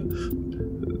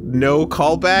no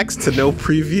callbacks to no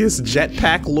previous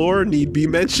jetpack lore need be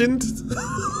mentioned.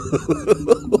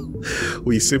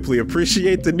 We simply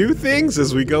appreciate the new things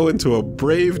as we go into a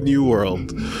brave new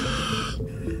world.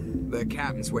 The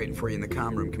captain's waiting for you in the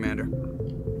comm room, Commander.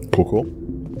 Cool.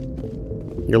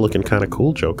 You're looking kind of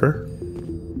cool, Joker.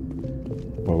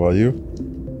 What about you?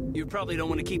 You probably don't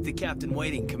want to keep the captain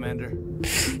waiting, Commander.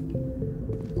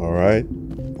 All right.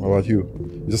 What about you?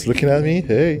 Just looking at me?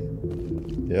 Hey.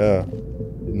 Yeah.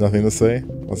 Nothing to say?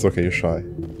 That's okay, you're shy.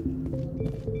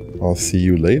 I'll see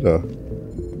you later.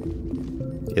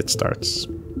 It starts.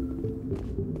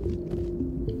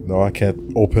 No, I can't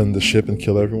open the ship and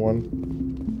kill everyone.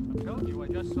 I told you, I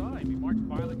just saw him. He marched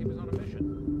by like he was on a mission.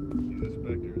 He's a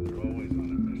Spectre. They're always on a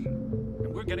mission.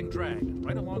 And we're getting dragged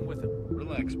right along with him.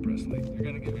 Relax, Presley. You're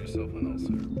gonna give yourself an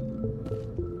ulcer.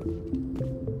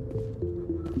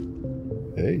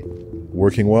 Hey.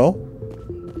 Working well?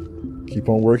 Keep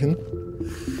on working?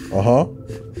 Uh-huh.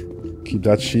 Keep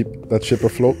that ship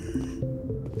afloat.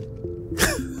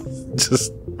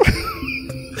 Just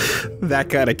that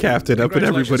kind of captain up in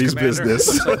everybody's business.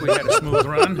 Looks like we had a smooth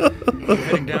run.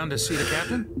 Heading down to see the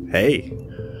captain? Hey.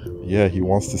 Yeah, he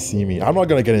wants to see me. I'm not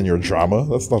gonna get in your drama.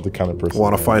 That's not the kind of person.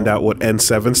 Want to find out what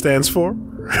N7 stands for?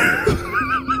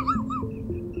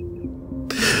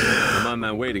 I'm on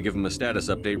my way to give him a status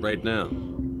update right now.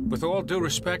 With all due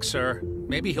respect, sir,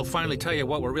 maybe he'll finally tell you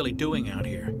what we're really doing out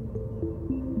here.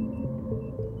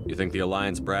 You think the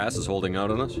Alliance brass is holding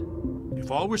out on us? If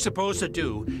all we're supposed to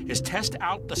do is test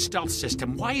out the stealth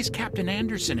system, why is Captain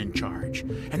Anderson in charge?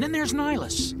 And then there's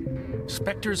Nihilus.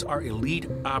 Spectres are elite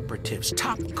operatives,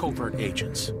 top covert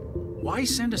agents. Why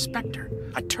send a Spectre,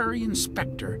 a Turian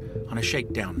Spectre, on a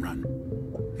shakedown run?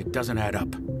 It doesn't add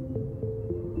up.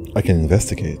 I can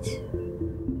investigate.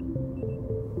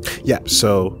 Yeah,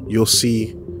 so you'll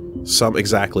see some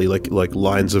exactly like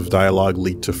lines of dialogue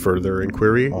lead to further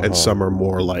inquiry, and some are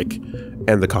more like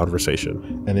end the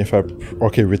conversation. And if I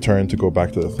return to go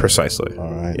back to the thing. Precisely.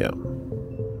 All right. Yeah.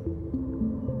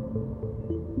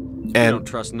 And you don't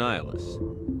trust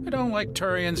Nihilus. I don't like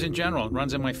Turians in general. It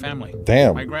runs in my family.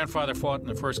 Damn. My grandfather fought in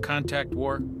the First Contact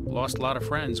War. Lost a lot of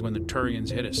friends when the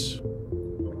Turians hit us.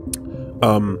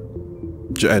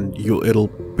 And it'll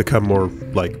become more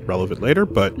like relevant later,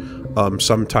 but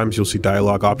sometimes you'll see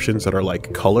dialogue options that are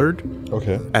like colored.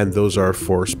 Okay. And those are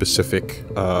for specific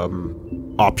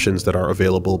options that are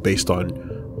available based on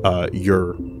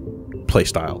your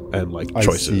playstyle and like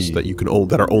choices that you can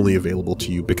that are only available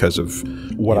to you because of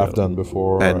what I've done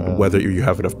before and whether you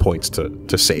have enough points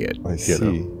to say it. I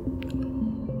see.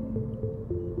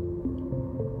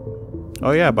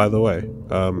 Oh yeah, by the way,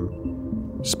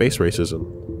 space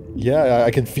racism. Yeah,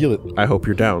 I can feel it. I hope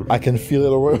you're down. I can feel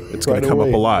it away. It's going to come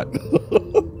up a lot.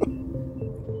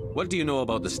 What do you know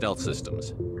about the stealth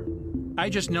systems? I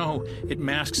just know it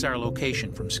masks our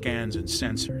location from scans and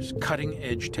sensors.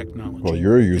 Cutting-edge technology. Well,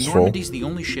 you're useful. Normandy's the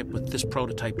only ship with this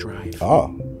prototype drive. Ah.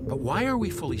 But why are we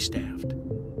fully staffed?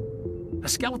 A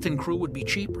skeleton crew would be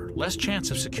cheaper. Less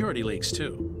chance of security leaks,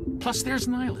 too. Plus, there's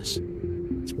Nihilus.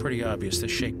 It's pretty obvious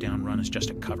this shakedown run is just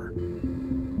a cover.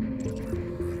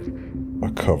 A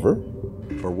cover?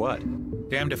 For what?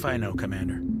 Damned if I know,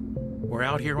 Commander. We're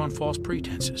out here on false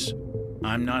pretenses.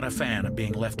 I'm not a fan of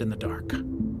being left in the dark.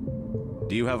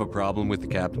 Do you have a problem with the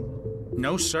captain?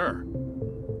 No, sir.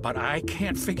 But I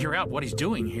can't figure out what he's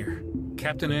doing here.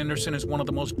 Captain Anderson is one of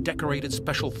the most decorated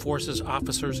Special Forces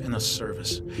officers in the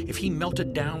service. If he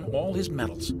melted down all his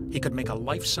medals, he could make a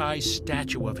life-size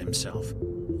statue of himself.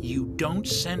 You don't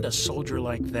send a soldier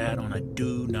like that on a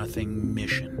do-nothing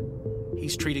mission.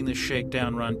 He's treating this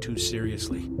shakedown run too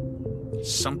seriously.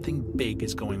 Something big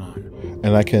is going on.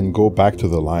 And I can go back to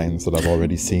the lines that I've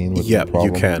already seen with the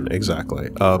problem. You can, exactly.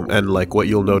 And like what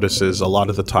you'll notice is a lot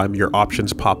of the time your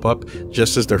options pop up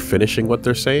just as they're finishing what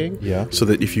they're saying. Yeah. So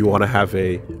that if you want to have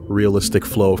a realistic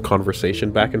flow of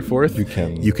conversation back and forth, you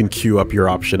can queue up your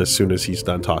option as soon as he's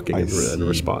done talking and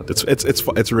respond.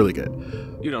 It's really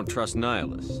good. You don't trust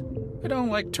Nihilus? I don't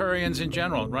like Turians in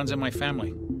general. It runs in my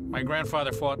family. My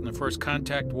grandfather fought in the First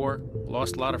Contact War.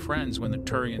 Lost a lot of friends when the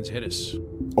Turians hit us.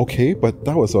 Okay, but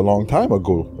that was a long time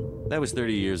ago. That was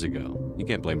 30 years ago. You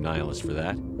can't blame Nihilus for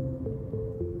that.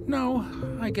 No,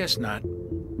 I guess not.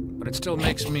 But it still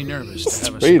makes me nervous to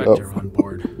have a Spectre on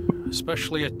board.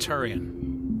 Especially a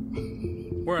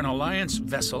Turian. We're an Alliance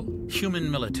vessel, human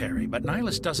military, but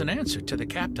Nihilus doesn't answer to the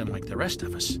captain like the rest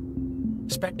of us.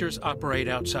 Spectres operate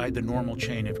outside the normal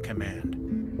chain of command.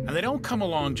 And they don't come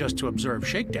along just to observe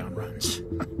shakedown runs.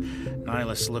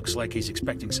 Nihilus looks like he's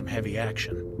expecting some heavy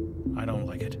action. I don't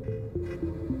like it.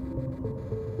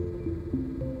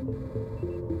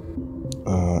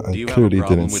 I clearly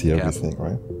didn't see everything,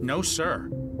 right? No, sir.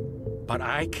 But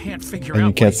I can't figure and out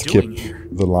you can't what he's skip doing here.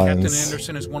 the lines. Captain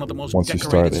Anderson is one of the most once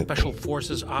decorated Special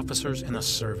Forces officers in the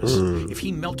service. If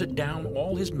he melted down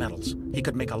all his medals, he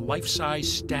could make a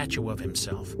life-size statue of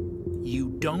himself. You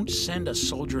don't send a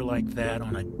soldier like that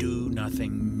on a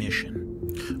do-nothing mission.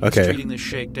 Okay. He's treating this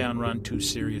shakedown run too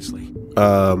seriously.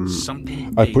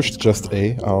 I pushed just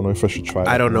A. I don't know if I should try.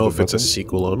 I don't know if it's a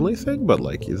sequel only thing, but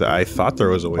like I thought there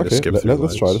was a way to skip through.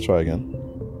 Let's try again.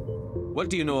 What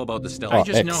do you know about the stealth? I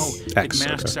just know it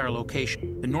masks our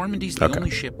location. The Normandy's the only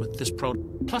ship with this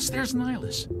Plus, there's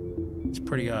Nihilus. It's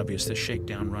pretty obvious this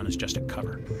shakedown run is just a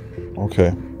cover.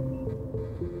 Okay.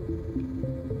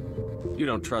 You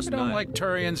don't trust I don't like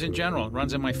Turians in general. It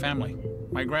runs in my family.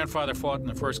 My grandfather fought in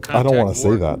the First Contact I don't want to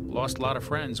War. say that. Lost a lot of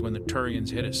friends when the Turians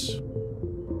hit us.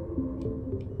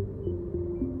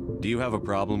 Do you have a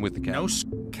problem with the captain?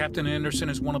 No, Captain Anderson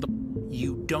is one of the...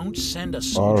 You don't send a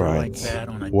soldier like that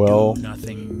on a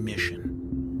do-nothing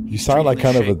mission. You sound like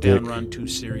kind of a dick. Run too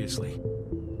seriously.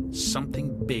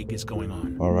 Something big is going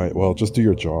on. All right, well, just do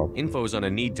your job. Info's on a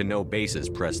need-to-know basis,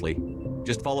 Presley.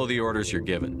 Just follow the orders you're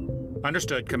given.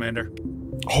 Understood, Commander.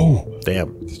 Oh,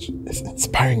 damn. It's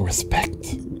inspiring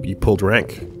respect. You pulled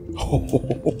rank.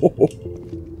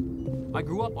 I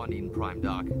grew up on Eden Prime,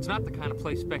 Doc. It's not the kind of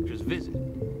place Spectres visit.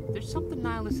 There's something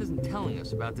Nihilus isn't telling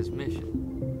us about this mission.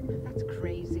 That's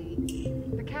crazy.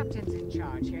 The captain's in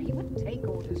charge here. He wouldn't take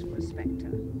orders from a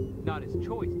Spectre. Not his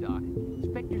choice, Doc.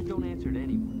 Spectres don't answer to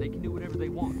anyone. They can do whatever they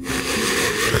want.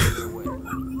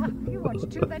 You watch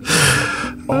too many.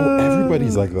 Oh,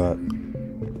 everybody's like that.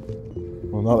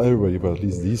 Well, not everybody, but at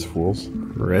least these fools.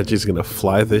 Reggie's gonna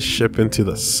fly this ship into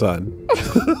the sun.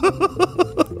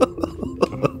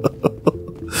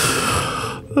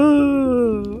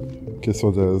 Okay,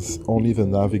 so there's only the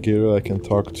navigator I can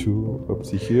talk to up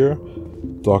to here.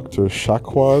 Dr.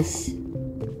 Shakwaz.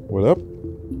 What up?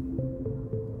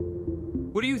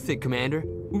 What do you think, Commander?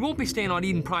 We won't be staying on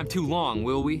Eden Prime too long,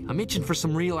 will we? I'm itching for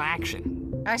some real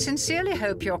action. I sincerely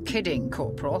hope you're kidding,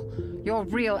 Corporal. Your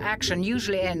real action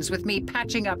usually ends with me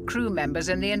patching up crew members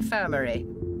in the infirmary.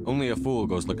 Only a fool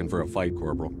goes looking for a fight,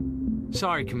 Corporal.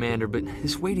 Sorry, Commander, but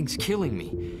this waiting's killing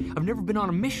me. I've never been on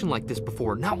a mission like this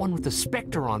before, not one with a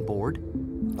Spectre on board.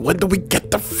 When do we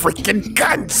get the freaking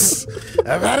guns?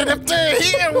 I've had it up to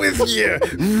here with you.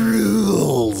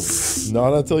 Rules.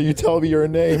 Not until you tell me your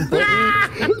name.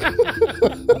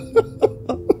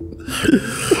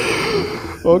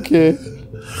 Okay.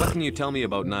 What can you tell me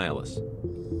about Nihilus?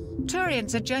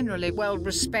 Turians are generally well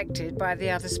respected by the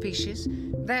other species.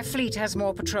 Their fleet has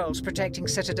more patrols protecting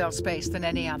Citadel space than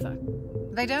any other.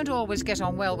 They don't always get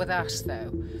on well with us,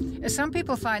 though. Some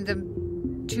people find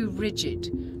them too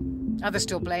rigid. Others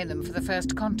still blame them for the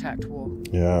First Contact War.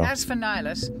 Yeah. As for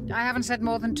Nihilus, I haven't said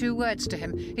more than 2 words to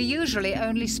him. He usually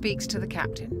only speaks to the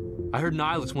captain. I heard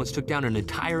Nihilus once took down an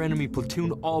entire enemy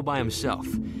platoon all by himself.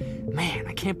 Man,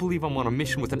 I can't believe I'm on a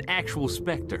mission with an actual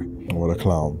Spectre. What a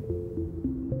clown.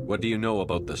 What do you know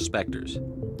about the Spectres?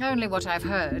 Only what I've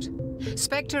heard.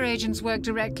 Spectre agents work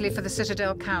directly for the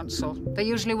Citadel Council. They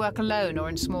usually work alone or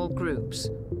in small groups.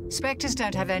 Spectres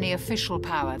don't have any official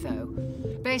power, though.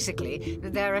 Basically,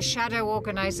 they're a shadow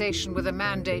organization with a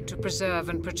mandate to preserve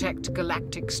and protect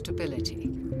galactic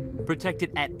stability. Protect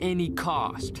it at any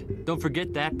cost. Don't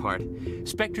forget that part.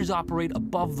 Spectres operate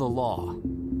above the law.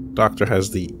 Doctor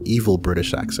has the evil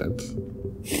British accent.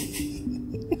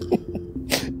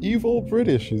 Evil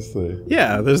British, you say?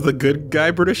 Yeah, there's the good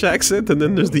guy British accent, and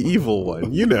then there's the evil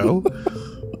one. You know,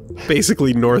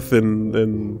 basically North and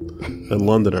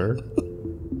Londoner.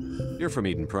 You're from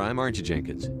Eden Prime, aren't you,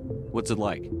 Jenkins? What's it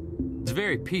like? It's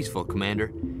very peaceful,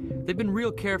 Commander. They've been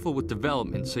real careful with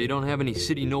development, so you don't have any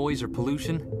city noise or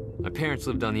pollution. My parents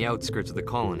lived on the outskirts of the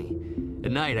colony.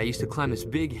 At night, I used to climb this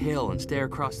big hill and stare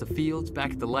across the fields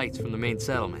back at the lights from the main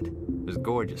settlement. It was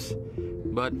gorgeous.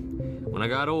 But when I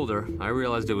got older, I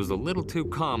realized it was a little too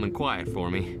calm and quiet for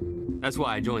me. That's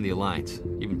why I joined the Alliance.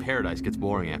 Even Paradise gets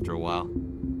boring after a while.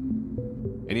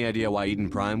 Any idea why Eden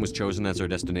Prime was chosen as our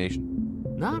destination?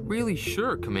 Not really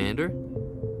sure, Commander.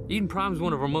 Eden Prime's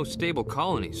one of our most stable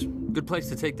colonies. Good place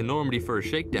to take the Normandy for a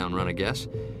shakedown run, I guess.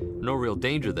 No real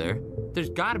danger there. There's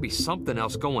gotta be something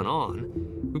else going on.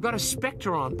 We've got a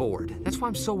Spectre on board. That's why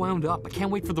I'm so wound up. I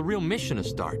can't wait for the real mission to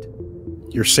start.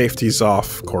 Your safety's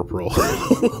off, Corporal.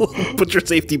 Put your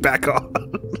safety back on.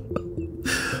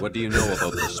 What do you know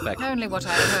about the Spectre? Only what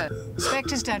I heard.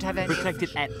 Spectres don't have any... Protect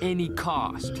it at any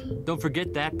cost. Don't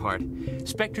forget that part.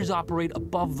 Spectres operate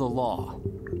above the law.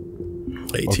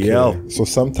 ATL. Okay. So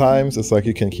sometimes it's like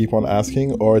you can keep on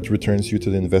asking, or it returns you to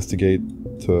the investigate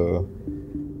to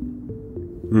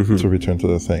return to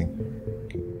the thing.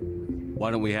 Why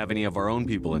don't we have any of our own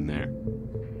people in there?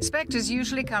 Spectres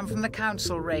usually come from the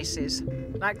council races,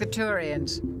 like the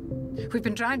Turians. We've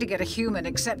been trying to get a human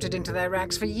accepted into their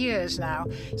ranks for years now.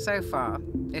 So far,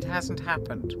 it hasn't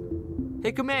happened.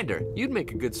 Hey, Commander, you'd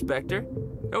make a good Spectre.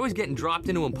 You're always getting dropped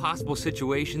into impossible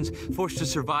situations, forced to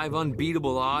survive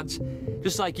unbeatable odds.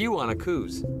 Just like you on a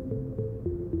cruise.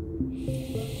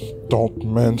 Don't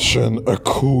mention a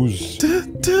cruise.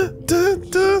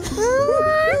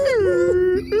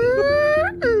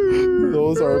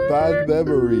 Those are bad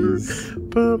memories.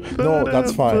 No,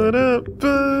 that's fine.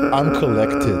 I'm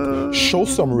collected. Show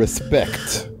some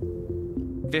respect.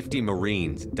 50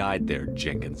 Marines died there,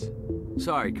 Jenkins.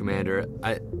 Sorry, Commander.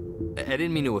 I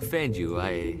didn't mean to offend you.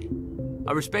 I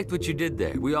respect what you did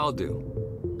there. We all do.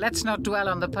 Let's not dwell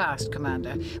on the past,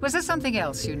 Commander. Was there something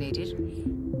else you needed?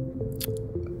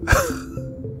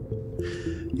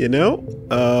 You know,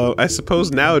 I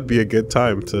suppose now would be a good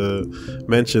time to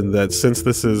mention that since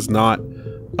this is not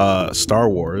Star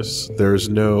Wars, there's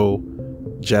no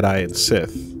Jedi and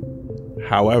Sith.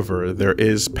 However, there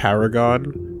is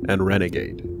Paragon and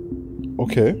Renegade.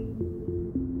 Okay.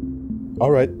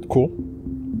 Alright, cool.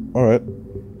 Alright.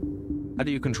 How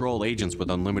do you control agents with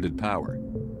unlimited power?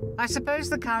 I suppose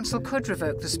the Council could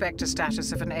revoke the Spectre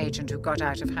status of an agent who got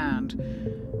out of hand.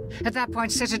 At that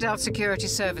point, Citadel Security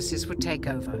Services would take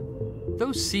over.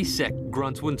 Those C-Sec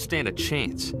grunts wouldn't stand a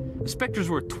chance. The Spectres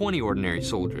were 20 ordinary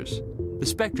soldiers. The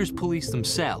Spectres police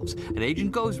themselves. An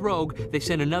agent goes rogue, they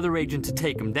send another agent to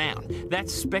take him down.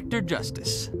 That's Spectre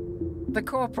justice. The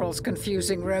Corporal's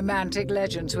confusing romantic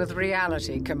legends with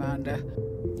reality, Commander.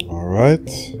 Alright.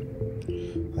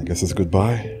 I guess it's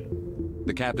goodbye.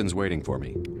 The captain's waiting for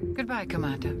me. Goodbye,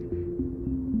 Commander.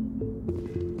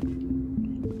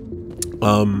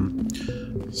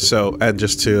 So, and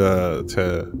just to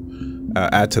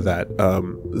add to that,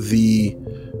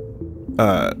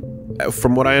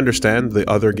 from what I understand, the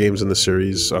other games in the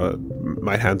series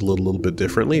might handle it a little bit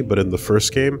differently, but in the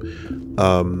first game,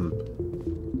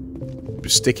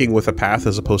 sticking with a path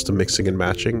as opposed to mixing and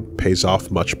matching pays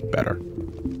off much better.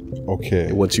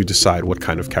 Okay. Once you decide what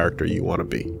kind of character you want to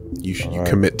be, you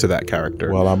commit to that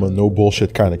character. Well, I'm a no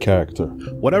bullshit kind of character.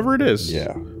 Whatever it is.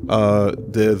 Yeah.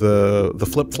 The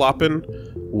flip flopping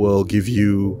will give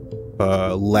you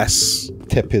less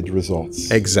tepid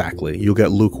results. Exactly. You'll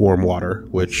get lukewarm water,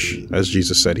 which, as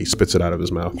Jesus said, he spits it out of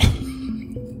his mouth.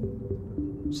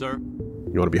 Sir?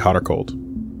 You want to be hot or cold?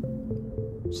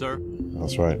 Sir?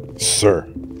 That's right. Sir.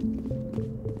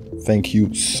 Thank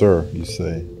you, sir, you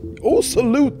say. Oh,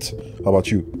 salute! How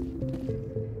about you?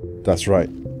 That's right.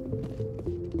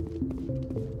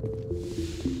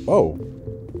 Oh.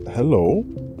 Hello.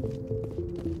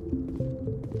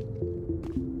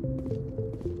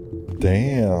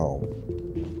 Damn.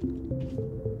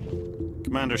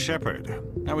 Commander Shepard,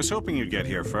 I was hoping you'd get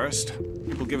here first.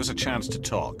 It will give us a chance to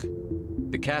talk.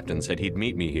 The captain said he'd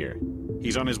meet me here.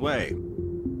 He's on his way.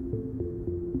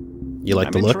 You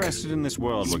like the look? I'm interested in this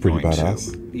world It's we're pretty going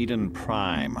badass. to. Eden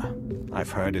Prime.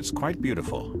 I've heard it's quite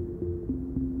beautiful.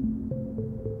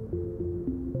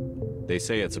 They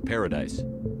say it's a paradise.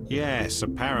 Yes, a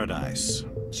paradise.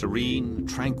 Serene,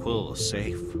 tranquil,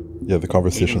 safe. Yeah, the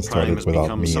conversation Eden Prime started has without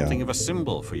become me something of a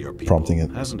symbol for your people, prompting it.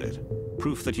 hasn't it?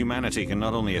 Proof that humanity can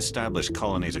not only establish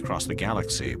colonies across the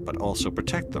galaxy, but also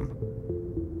protect them.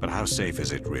 But how safe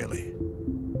is it, really?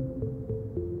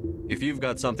 If you've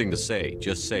got something to say,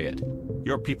 just say it.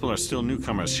 Your people are still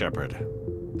newcomers, Shepard.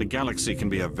 The galaxy can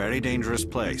be a very dangerous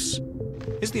place.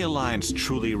 Is the Alliance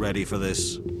truly ready for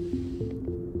this?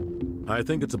 I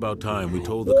think it's about time we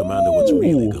told the commander what's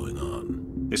really going on.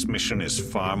 This mission is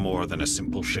far more than a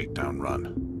simple shakedown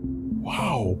run.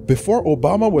 Wow, before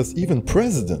Obama was even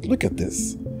president. Look at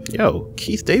this. Yo,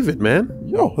 Keith David, man.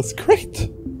 Yo, that's great.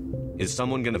 Is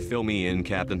someone gonna fill me in,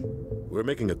 Captain? We're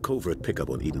making a covert pickup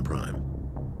on Eden Prime.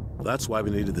 That's why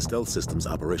we needed the stealth systems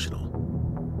operational.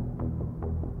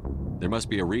 There must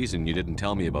be a reason you didn't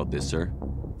tell me about this, sir.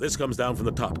 This comes down from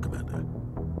the top, Commander.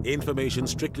 Information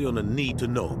strictly on a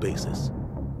need-to-know basis.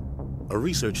 A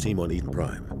research team on Eden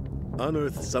Prime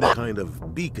unearthed some kind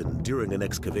of beacon during an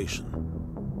excavation.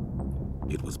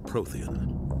 It was Prothean.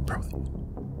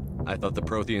 I thought the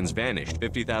Protheans vanished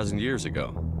 50,000 years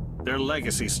ago. Their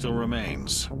legacy still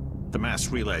remains. The mass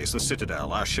relays, the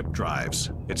Citadel, our ship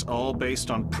drives. It's all based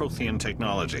on Prothean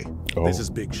technology. This is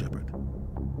big, Shepard.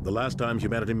 The last time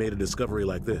humanity made a discovery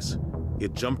like this,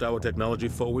 it jumped our technology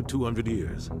forward 200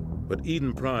 years. But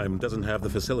Eden Prime doesn't have the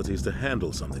facilities to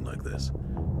handle something like this.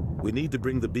 We need to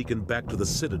bring the beacon back to the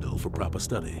Citadel for proper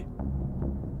study.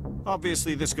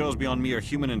 Obviously, this goes beyond mere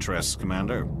human interests,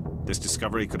 Commander. This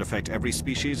discovery could affect every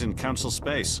species in Council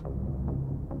space.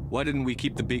 Why didn't we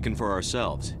keep the beacon for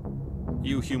ourselves?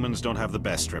 You humans don't have the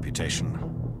best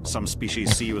reputation. Some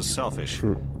species see you as selfish,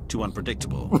 too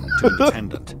unpredictable, too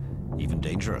independent, even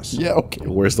dangerous. Yeah, okay.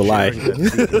 Where's the lie?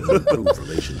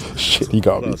 Shit, he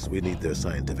got me. Plus, we need their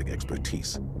scientific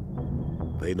expertise.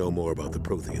 They know more about the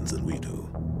Protheans than we do.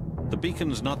 The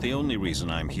beacon's not the only reason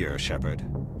I'm here, Shepard.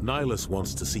 Nihilus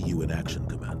wants to see you in action,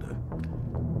 Commander.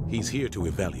 He's here to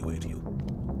evaluate you.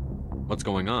 What's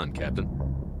going on, Captain?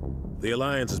 The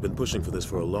Alliance has been pushing for this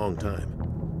for a long time.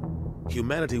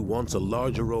 Humanity wants a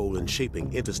larger role in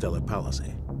shaping interstellar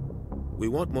policy. We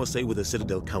want more say with the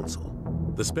Citadel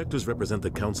Council. The Spectres represent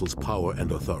the Council's power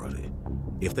and authority.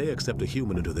 If they accept a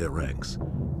human into their ranks,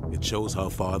 it shows how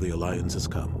far the Alliance has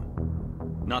come.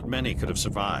 Not many could have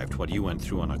survived what you went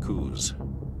through on Akuz.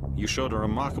 You showed a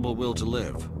remarkable will to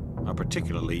live, a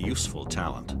particularly useful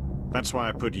talent. That's why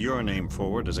I put your name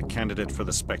forward as a candidate for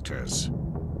the Spectres.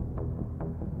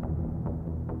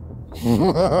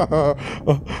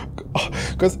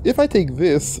 Because if I take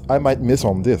this, I might miss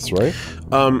on this, right?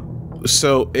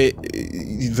 So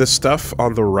the stuff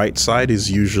on the right side is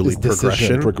usually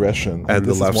progression, and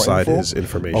the left side is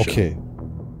information. Okay.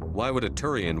 Why would a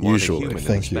Turian want a human in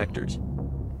the Spectres?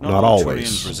 Not all always.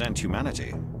 Turians resent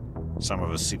humanity. Some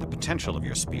of us see the potential of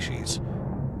your species.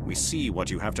 We see what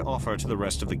you have to offer to the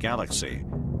rest of the galaxy,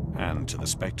 and to the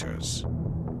Spectres.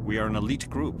 We are an elite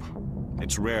group.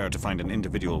 It's rare to find an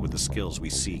individual with the skills we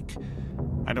seek.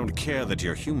 I don't care that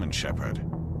you're human, Shepard.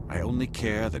 I only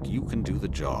care that you can do the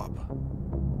job.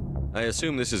 I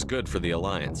assume this is good for the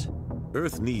Alliance.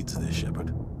 Earth needs this,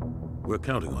 Shepard. We're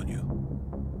counting on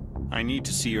you. I need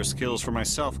to see your skills for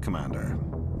myself, Commander.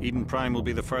 Eden Prime will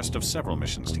be the first of several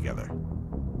missions together.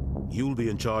 You'll be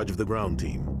in charge of the ground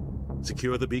team.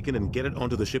 Secure the beacon and get it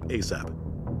onto the ship ASAP.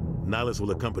 Nihilus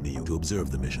will accompany you to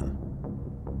observe the mission.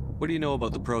 What do you know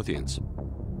about the Protheans?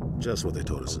 Just what they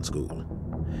taught us in school.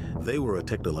 They were a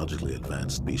technologically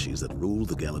advanced species that ruled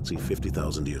the galaxy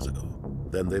 50,000 years ago.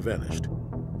 Then they vanished.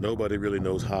 Nobody really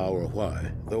knows how or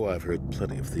why, though I've heard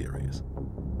plenty of theories.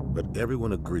 But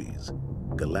everyone agrees,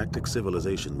 galactic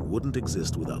civilization wouldn't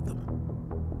exist without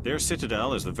them. Their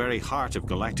citadel is the very heart of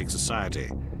galactic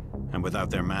society, and without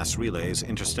their mass relays,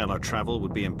 interstellar travel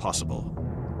would be impossible.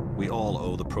 We all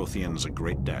owe the Protheans a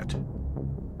great debt.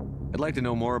 I'd like to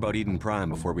know more about Eden Prime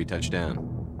before we touch down.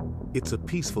 It's a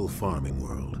peaceful farming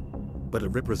world, but it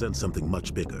represents something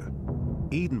much bigger.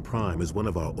 Eden Prime is one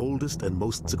of our oldest and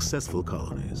most successful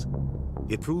colonies.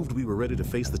 It proved we were ready to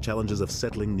face the challenges of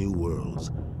settling new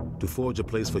worlds, to forge a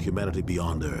place for humanity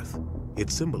beyond Earth. It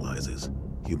symbolizes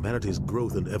humanity's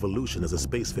growth and evolution as a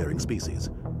spacefaring species.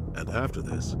 And after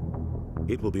this,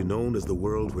 it will be known as the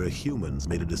world where humans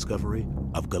made a discovery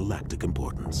of galactic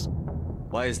importance.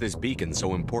 Why is this beacon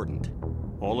so important?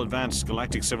 All advanced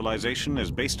galactic civilization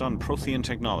is based on Prothean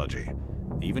technology,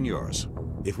 even yours.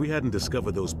 If we hadn't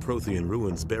discovered those Prothean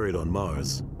ruins buried on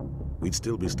Mars, we'd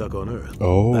still be stuck on Earth.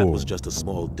 Oh. That was just a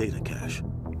small data cache.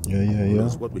 Yeah. Who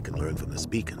knows what we can learn from this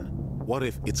beacon? What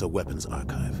if it's a weapons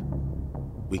archive?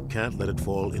 We can't let it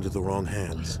fall into the wrong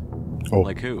hands. Oh,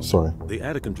 like who? Sorry. The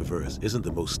Attican Traverse isn't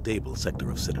the most stable sector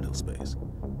of Citadel space.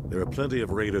 There are plenty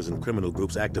of raiders and criminal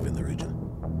groups active in the region.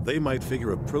 They might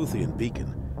figure a Prothean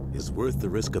beacon is worth the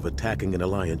risk of attacking an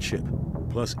Alliance ship.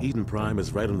 Plus, Eden Prime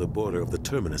is right on the border of the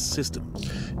Terminus systems.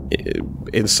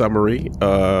 In summary,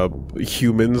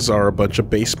 humans are a bunch of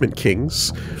basement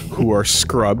kings who are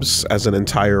scrubs as an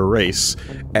entire race.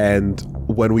 And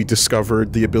when we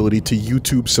discovered the ability to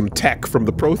YouTube some tech from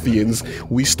the Protheans,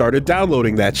 we started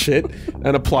downloading that shit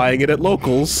and applying it at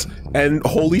locals. And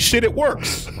holy shit, it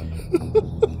works!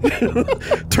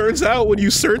 Turns out when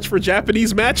you search for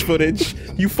Japanese match footage,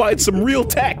 you find some real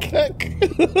tech. And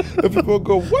people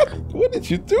go, what? What did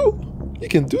you do? You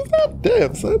can do that?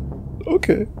 Damn, son.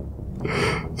 Okay.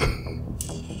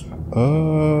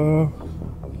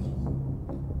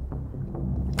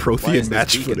 Prothean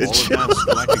match footage.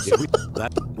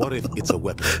 What if it's a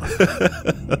weapon?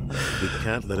 We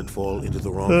can't let it fall into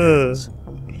the wrong hands.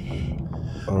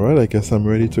 Alright, I guess I'm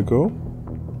ready to go.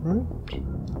 Right?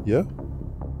 Yeah?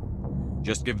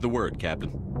 Just give the word,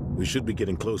 Captain. We should be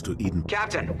getting close to Eden.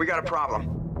 Captain, we got a problem.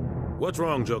 What's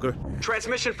wrong, Joker?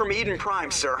 Transmission from Eden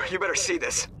Prime, sir. You better see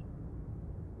this.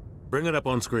 Bring it up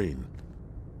on screen.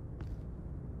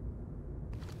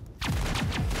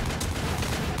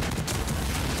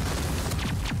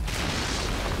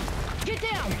 Get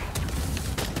down!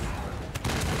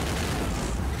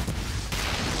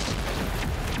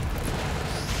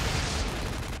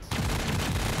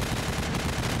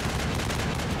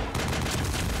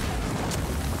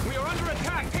 We are under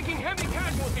attack, taking heavy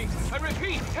casualties. I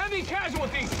repeat, heavy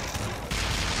casualties.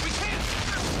 We can't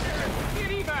get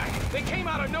evac. They came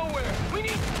out of nowhere. We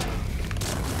need.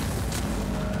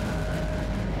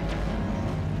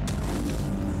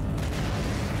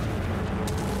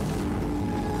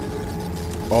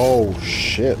 Oh,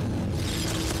 shit.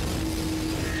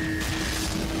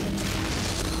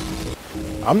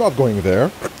 I'm not going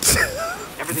there.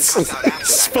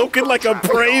 Spoken like a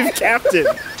brave captain.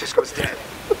 Just goes dead.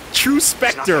 True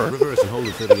Spectre. Reverse and hold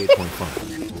at 38.5.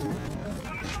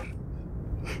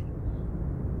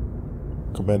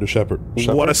 Commander Shepard.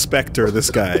 What a Spectre,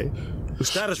 this guy.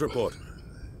 Status report.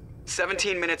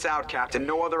 17 minutes out, Captain.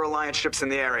 No other Alliance ships in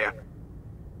the area.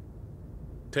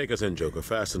 Take us in, Joker,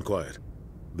 fast and quiet.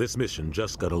 This mission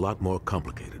just got a lot more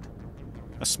complicated.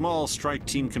 A small strike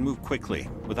team can move quickly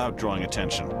without drawing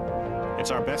attention.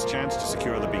 It's our best chance to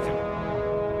secure the beacon.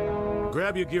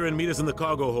 Grab your gear and meet us in the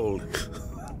cargo hold.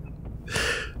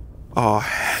 Oh,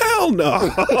 hell no!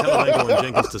 Tell Lango and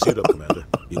Jenkins to suit up, Commander.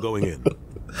 You're going in.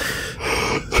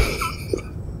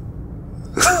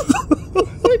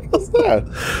 What was that?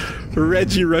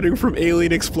 Reggie running from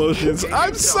alien explosions.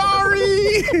 I'm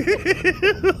sorry!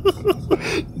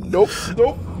 Nope.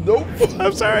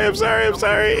 I'm sorry.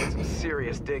 Some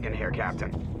serious digging here,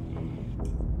 Captain.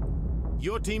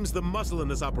 Your team's the muscle in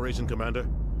this operation, Commander.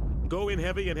 Go in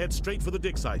heavy and head straight for the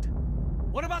dig site.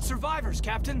 What about survivors,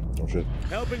 Captain? Oh, shit.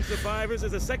 Helping survivors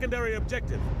is a secondary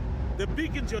objective. The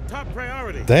beacon's your top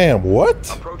priority. Damn,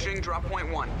 what? Approaching drop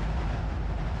point 1.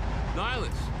 Nihilus,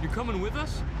 you coming with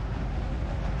us?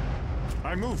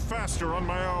 I move faster on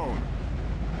my own.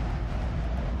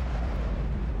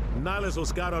 Nihilus will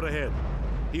scout out ahead.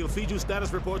 He'll feed you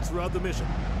status reports throughout the mission.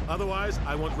 Otherwise,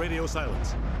 I want radio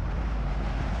silence.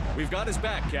 We've got his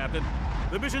back, Captain.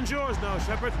 The mission's yours now,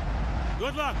 Shepard.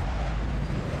 Good luck.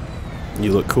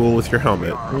 You look cool with your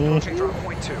helmet. Approaching drop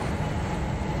point 2.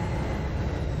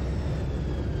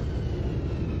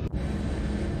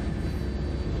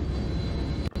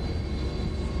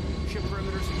 Ship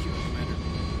perimeter secure, Commander.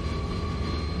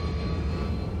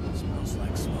 Smells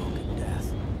like smoke and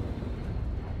death.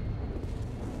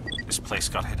 This place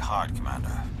got hit hard,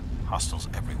 Commander. Hostiles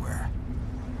everywhere.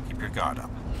 Keep your guard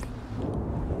up.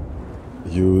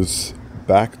 Use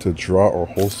back to draw or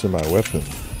holster my weapon.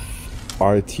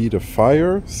 RT to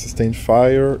fire. Sustained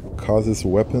fire causes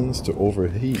weapons to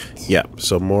overheat. Yeah,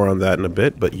 so more on that in a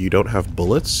bit, but you don't have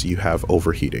bullets, you have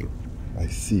overheating. I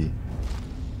see.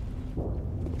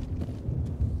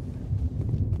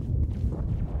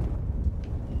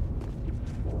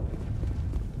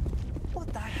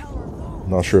 What the hell are those?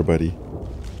 Not sure, buddy.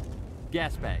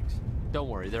 Gas bags. Don't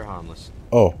worry, they're harmless.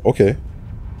 Oh, okay.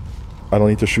 I don't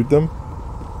need to shoot them?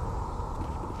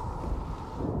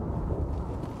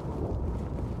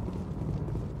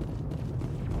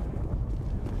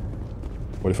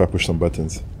 What if I push some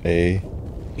buttons? A,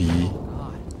 B,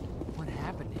 God, what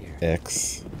happened here?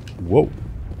 X. Whoa.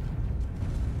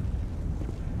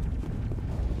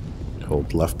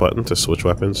 Hold left button to switch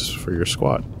weapons for your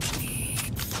squad.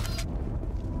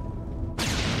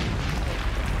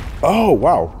 Oh,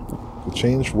 wow. To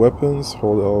change weapons,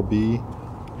 hold LB.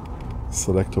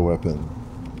 Select a weapon.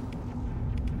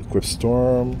 Equip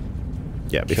Storm.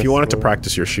 Yeah, if you wanted to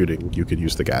practice your shooting, you could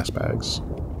use the gas bags.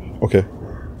 Okay.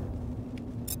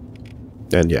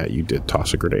 And yeah, you did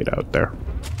toss a grenade out there.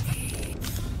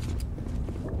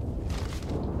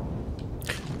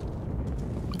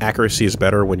 Accuracy is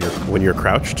better when you're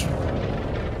crouched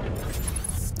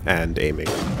and aiming.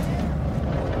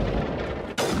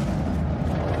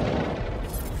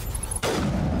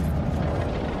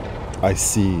 I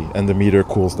see, and the meter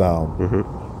cools down.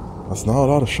 Mm-hmm. That's not a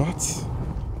lot of shots.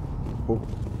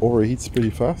 Overheats pretty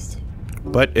fast.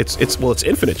 But it's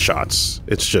infinite shots.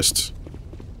 It's just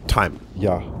time.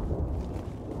 Yeah.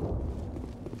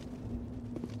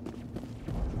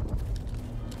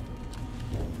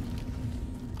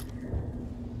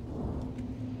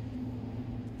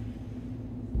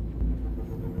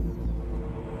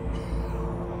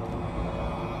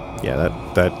 Yeah,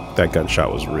 that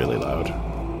gunshot was really loud.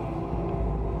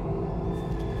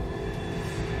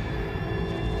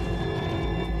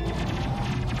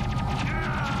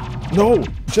 No!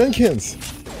 Jenkins!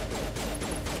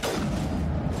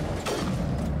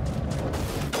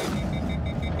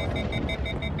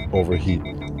 Overheat.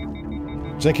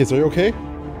 Jenkins, are you okay?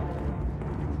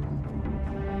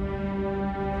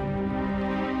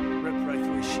 Ripped right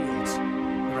through his shields.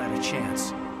 We're out of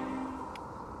chance.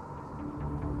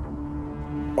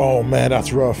 Oh man,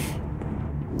 that's rough.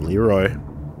 Leroy.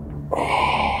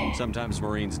 Sometimes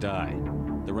Marines die.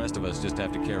 The rest of us just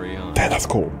have to carry on. Damn, that's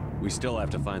cool. We still have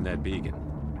to find that beacon.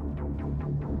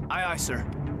 Aye, aye, sir.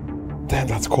 Damn,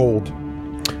 that's cold.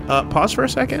 Pause for a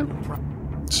second.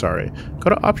 Sorry. Go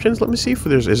to options. Let me see if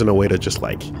there isn't a way to just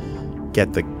like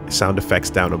get the sound effects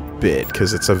down a bit,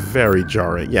 because it's a very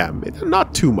jarring. Yeah,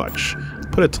 not too much.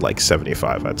 Put it to like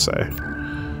 75, I'd say.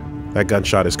 That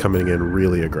gunshot is coming in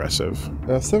really aggressive.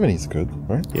 70 is good,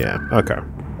 right? Yeah. Okay.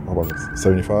 How about this?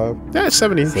 75? Yeah,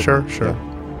 70. 70. Sure. Yeah.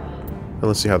 And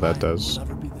let's see how that does.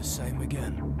 Never be the same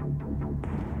again.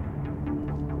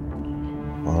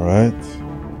 All right.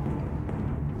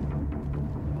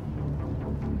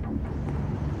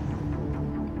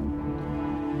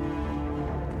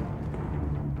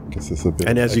 Guess it's a bit.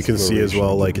 And as you can see as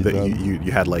well, like that you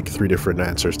had like 3 different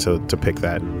answers to pick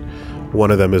that, and one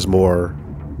of them is more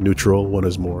neutral, one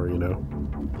is more, you know,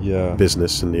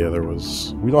 business, and the other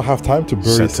was. We don't have time to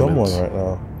bury someone right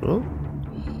now. Well,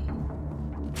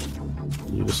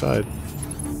 you decide.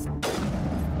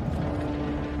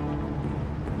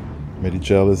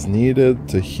 Medigel is needed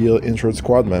to heal injured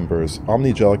squad members.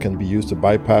 Omnigel can be used to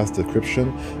bypass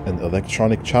decryption and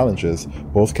electronic challenges.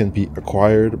 Both can be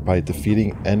acquired by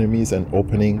defeating enemies and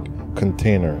opening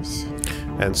containers.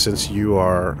 And since you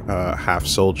are half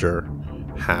soldier,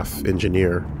 half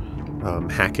engineer,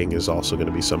 hacking is also going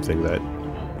to be something that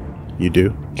you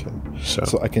do. Okay.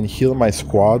 So I can heal my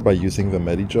squad by using the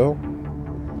Medigel?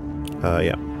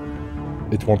 Yeah.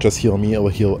 It won't just heal me, it'll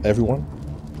heal everyone?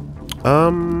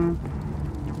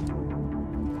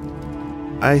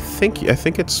 I think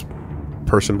it's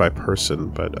person by person,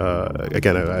 but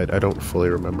again, I don't fully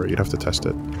remember. You'd have to test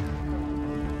it.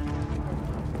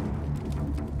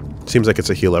 Seems like it's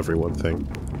a heal everyone thing.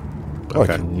 Oh,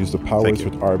 Okay. I can use the powers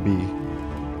with RB.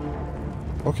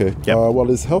 Okay. Yep. Well,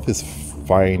 his health is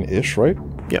fine-ish, right?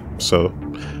 Yep. So,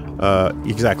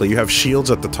 exactly. You have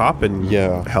shields at the top and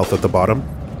health at the bottom.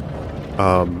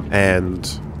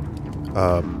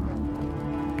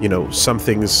 You know, some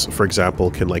things, for example,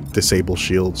 can like disable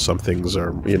shields. Some things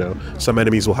are, you know, some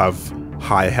enemies will have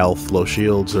high health, low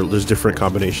shields. There's different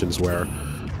combinations where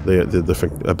the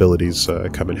different abilities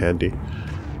come in handy.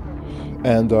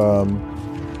 And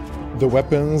the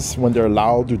weapons, when they're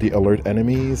loud, do they alert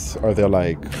enemies? Are there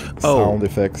like sound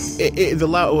effects? The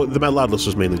loudness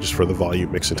was mainly just for the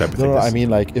volume mixing type of thing. No, I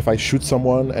mean like if I shoot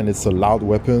someone and it's a loud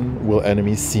weapon, will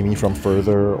enemies see me from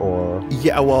further or?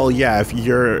 Yeah, well, yeah. If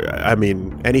you're, I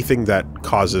mean, anything that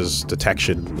causes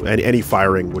detection, any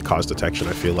firing would cause detection.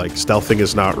 I feel like stealthing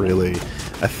is not really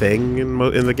a thing in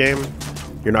the game.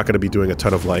 You're not going to be doing a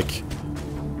ton of like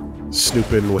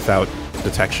snooping without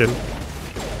detection.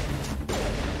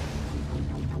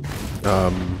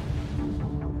 I've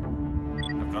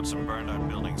got some burned out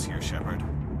buildings here, Shepard.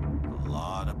 A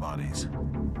lot of bodies.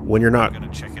 When you're not I'm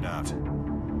gonna check it out.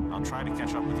 I'll try to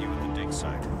catch up with you at the dig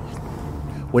site.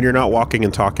 when you're not walking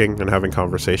and talking and having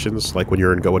conversations, like when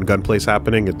you're in gunplay's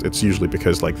happening, it's usually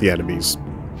because like the enemy's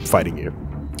fighting you.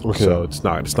 Okay. So it's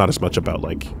not as much about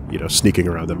like, you know, sneaking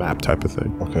around the map type of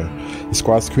thing. Okay. The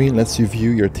squad screen lets you view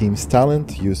your team's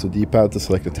talent. Use the D-pad to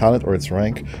select a talent or its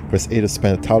rank. Press A to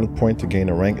spend a talent point to gain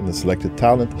a rank in the selected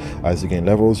talent. As you gain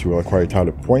levels, you will acquire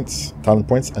talent points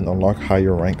and unlock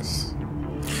higher ranks.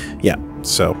 Yeah.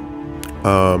 So,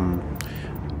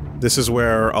 this is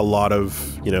where a lot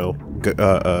of, you know,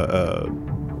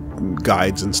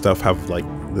 guides and stuff have like,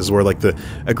 this is where like the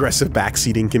aggressive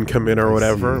backseating can come in or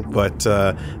whatever. But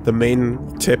the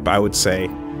main tip I would say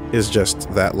is just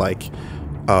that like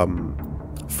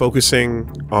focusing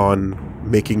on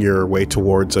making your way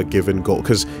towards a given goal,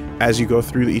 because as you go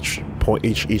through each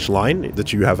line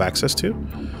that you have access to,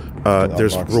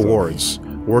 there's rewards.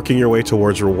 Working your way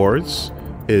towards rewards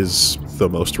is the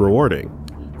most rewarding,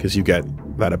 because you get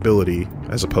that ability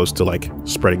as opposed to like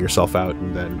spreading yourself out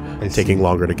and then taking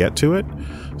longer to get to it.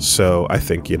 So I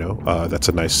think, you know, that's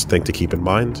a nice thing to keep in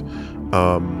mind.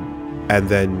 And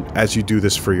then as you do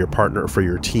this for your partner, for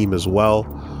your team as well,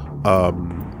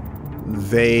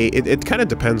 it kind of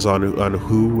depends on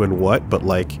who and what, but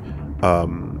like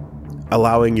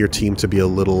allowing your team to be a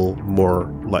little more,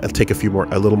 take a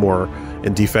little more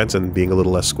in defense and being a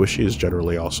little less squishy is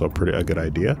generally also a good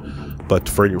idea. But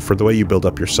for the way you build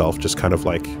up yourself, just kind of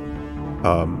like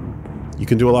you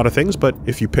can do a lot of things, but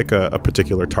if you pick a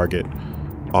particular target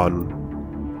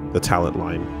on the talent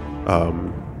line,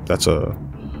 that's a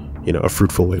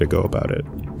fruitful way to go about it.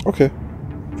 Okay,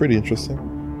 pretty interesting.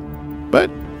 But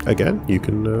again, you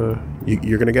can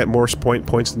you're going to get more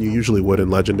points than you usually would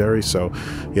in Legendary, so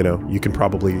you know you can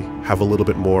probably have a little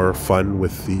bit more fun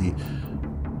with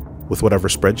whatever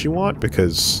spreads you want,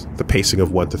 because the pacing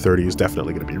of 1 to 30 is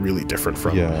definitely going to be really different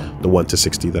from the 1 to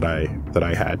 60 that I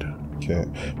had. Okay,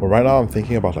 well, right now I'm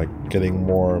thinking about like getting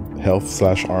more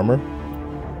health/armor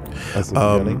as the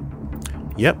beginning.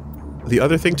 Yep. The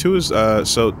other thing too is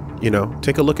so you know,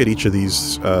 take a look at each of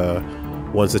these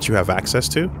ones that you have access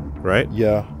to. Right?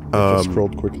 Yeah. I just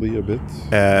scrolled quickly a bit.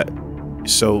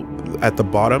 So at the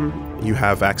bottom, you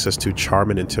have access to Charm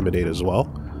and Intimidate as well.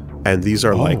 And these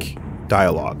are like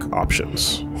dialogue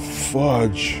options.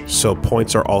 Fudge. So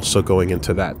points are also going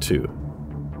into that too,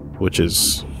 which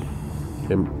is,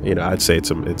 you know, I'd say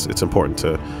it's important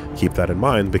to keep that in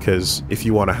mind, because if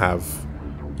you want to have,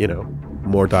 you know,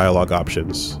 more dialogue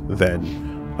options, then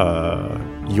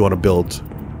you want to build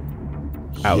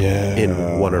out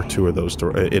in one or two of those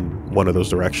in one of those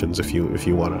directions if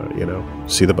you want to, you know,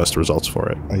 see the best results for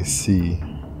it. I see.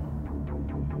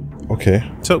 Okay.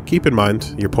 So keep in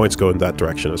mind your points go in that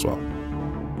direction as well.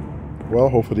 Well,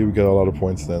 hopefully we get a lot of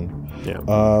points then. Yeah.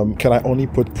 Can I only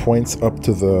put points up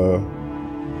to the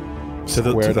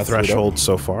threshold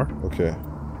so far? Okay.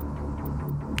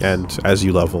 And as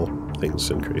you level,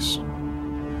 things increase.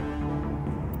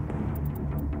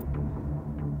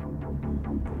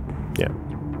 Yeah.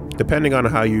 Depending on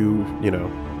how you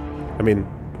know, I mean,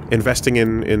 investing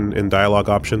in dialogue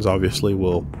options obviously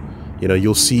will, you know,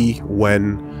 you'll see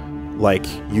when, like,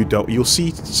 you'll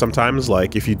see sometimes,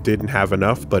 like, if you didn't have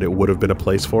enough, but it would have been a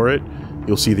place for it,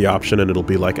 you'll see the option and it'll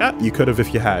be like, you could have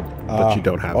if you had, but you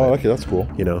don't have it. Oh, okay, that's cool.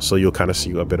 You know, so you'll kind of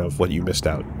see a bit of what you missed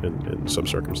out in some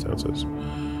circumstances.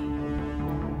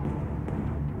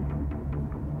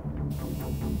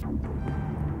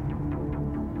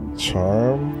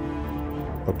 Charm,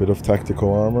 a bit of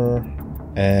tactical armor,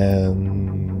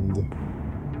 and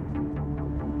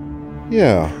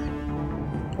yeah,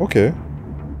 okay,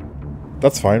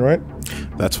 that's fine, right?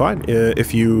 That's fine.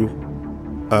 If you're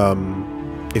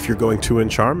going 2 in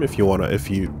Charm, if you want to,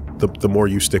 the more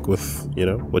you stick with, you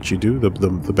know, what you do,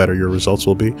 the better your results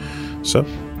will be. So,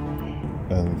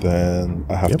 and then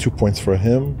I have 2 points for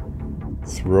him.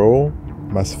 Throw.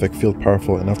 Mass Effect field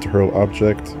powerful enough to hurl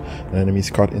object and enemies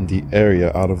caught in the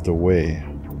area out of the way.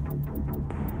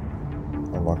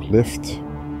 Unlock lift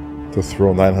to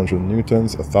throw 900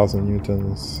 newtons, 1000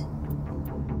 newtons.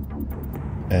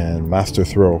 And master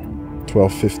throw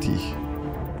 1250.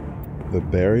 The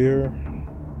barrier.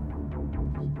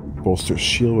 Bolster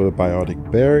shield with a biotic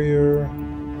barrier.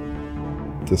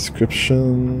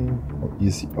 Decryption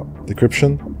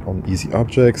on easy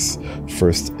objects.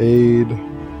 First aid.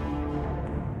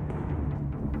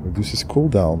 Reduces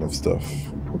cooldown of stuff.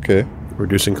 Okay.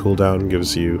 Reducing cooldown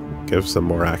gives them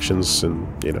more actions in,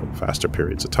 you know, faster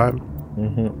periods of time.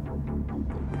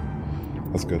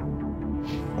 That's good.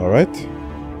 All right.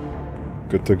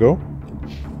 Good to go.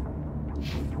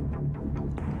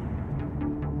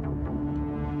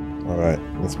 All right,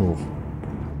 let's move.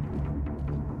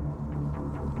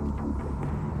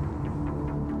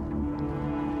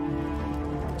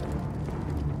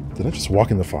 Did I just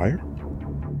walk in the fire?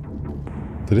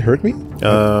 Did it hurt me?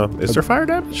 Is there fire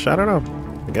damage? I don't know.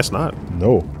 I guess not.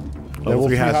 No. Level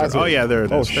 3 hazard. Oh yeah, there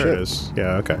it is. There it is.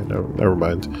 Yeah, okay. Never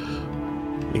mind.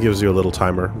 It gives you a little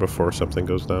timer before something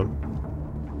goes down.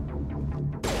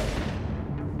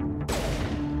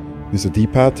 Use the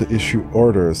D-pad to issue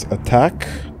orders. Attack,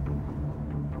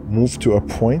 move to a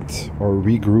point, or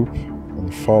regroup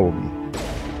and follow me.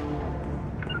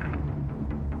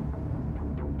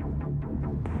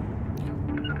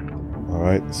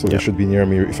 Alright, so they should be near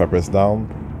me if I press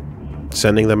down.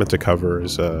 Sending them into cover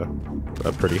is a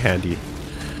pretty handy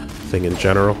thing in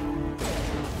general.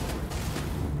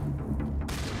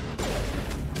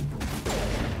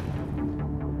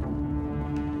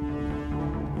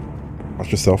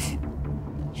 Watch yourself.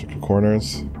 Check your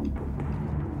corners.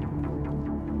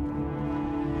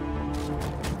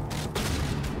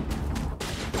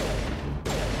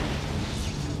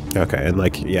 Okay, and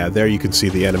like, yeah, there you can see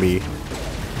the enemy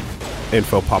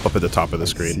info pop up at the top of the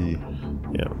screen. See.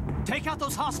 Yeah. Take out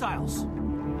those hostiles.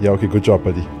 Yeah, okay, good job,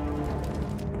 buddy.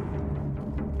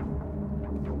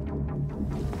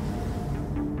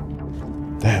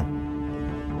 Damn.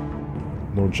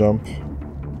 No jump.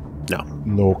 No.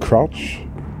 No crouch.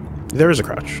 There is a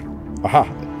crouch. Aha,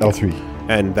 L3.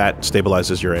 And that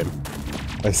stabilizes your aim.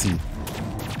 I see.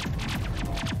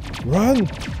 Run!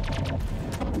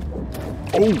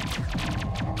 Oh!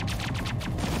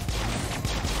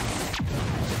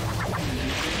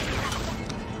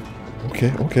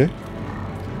 Okay, okay.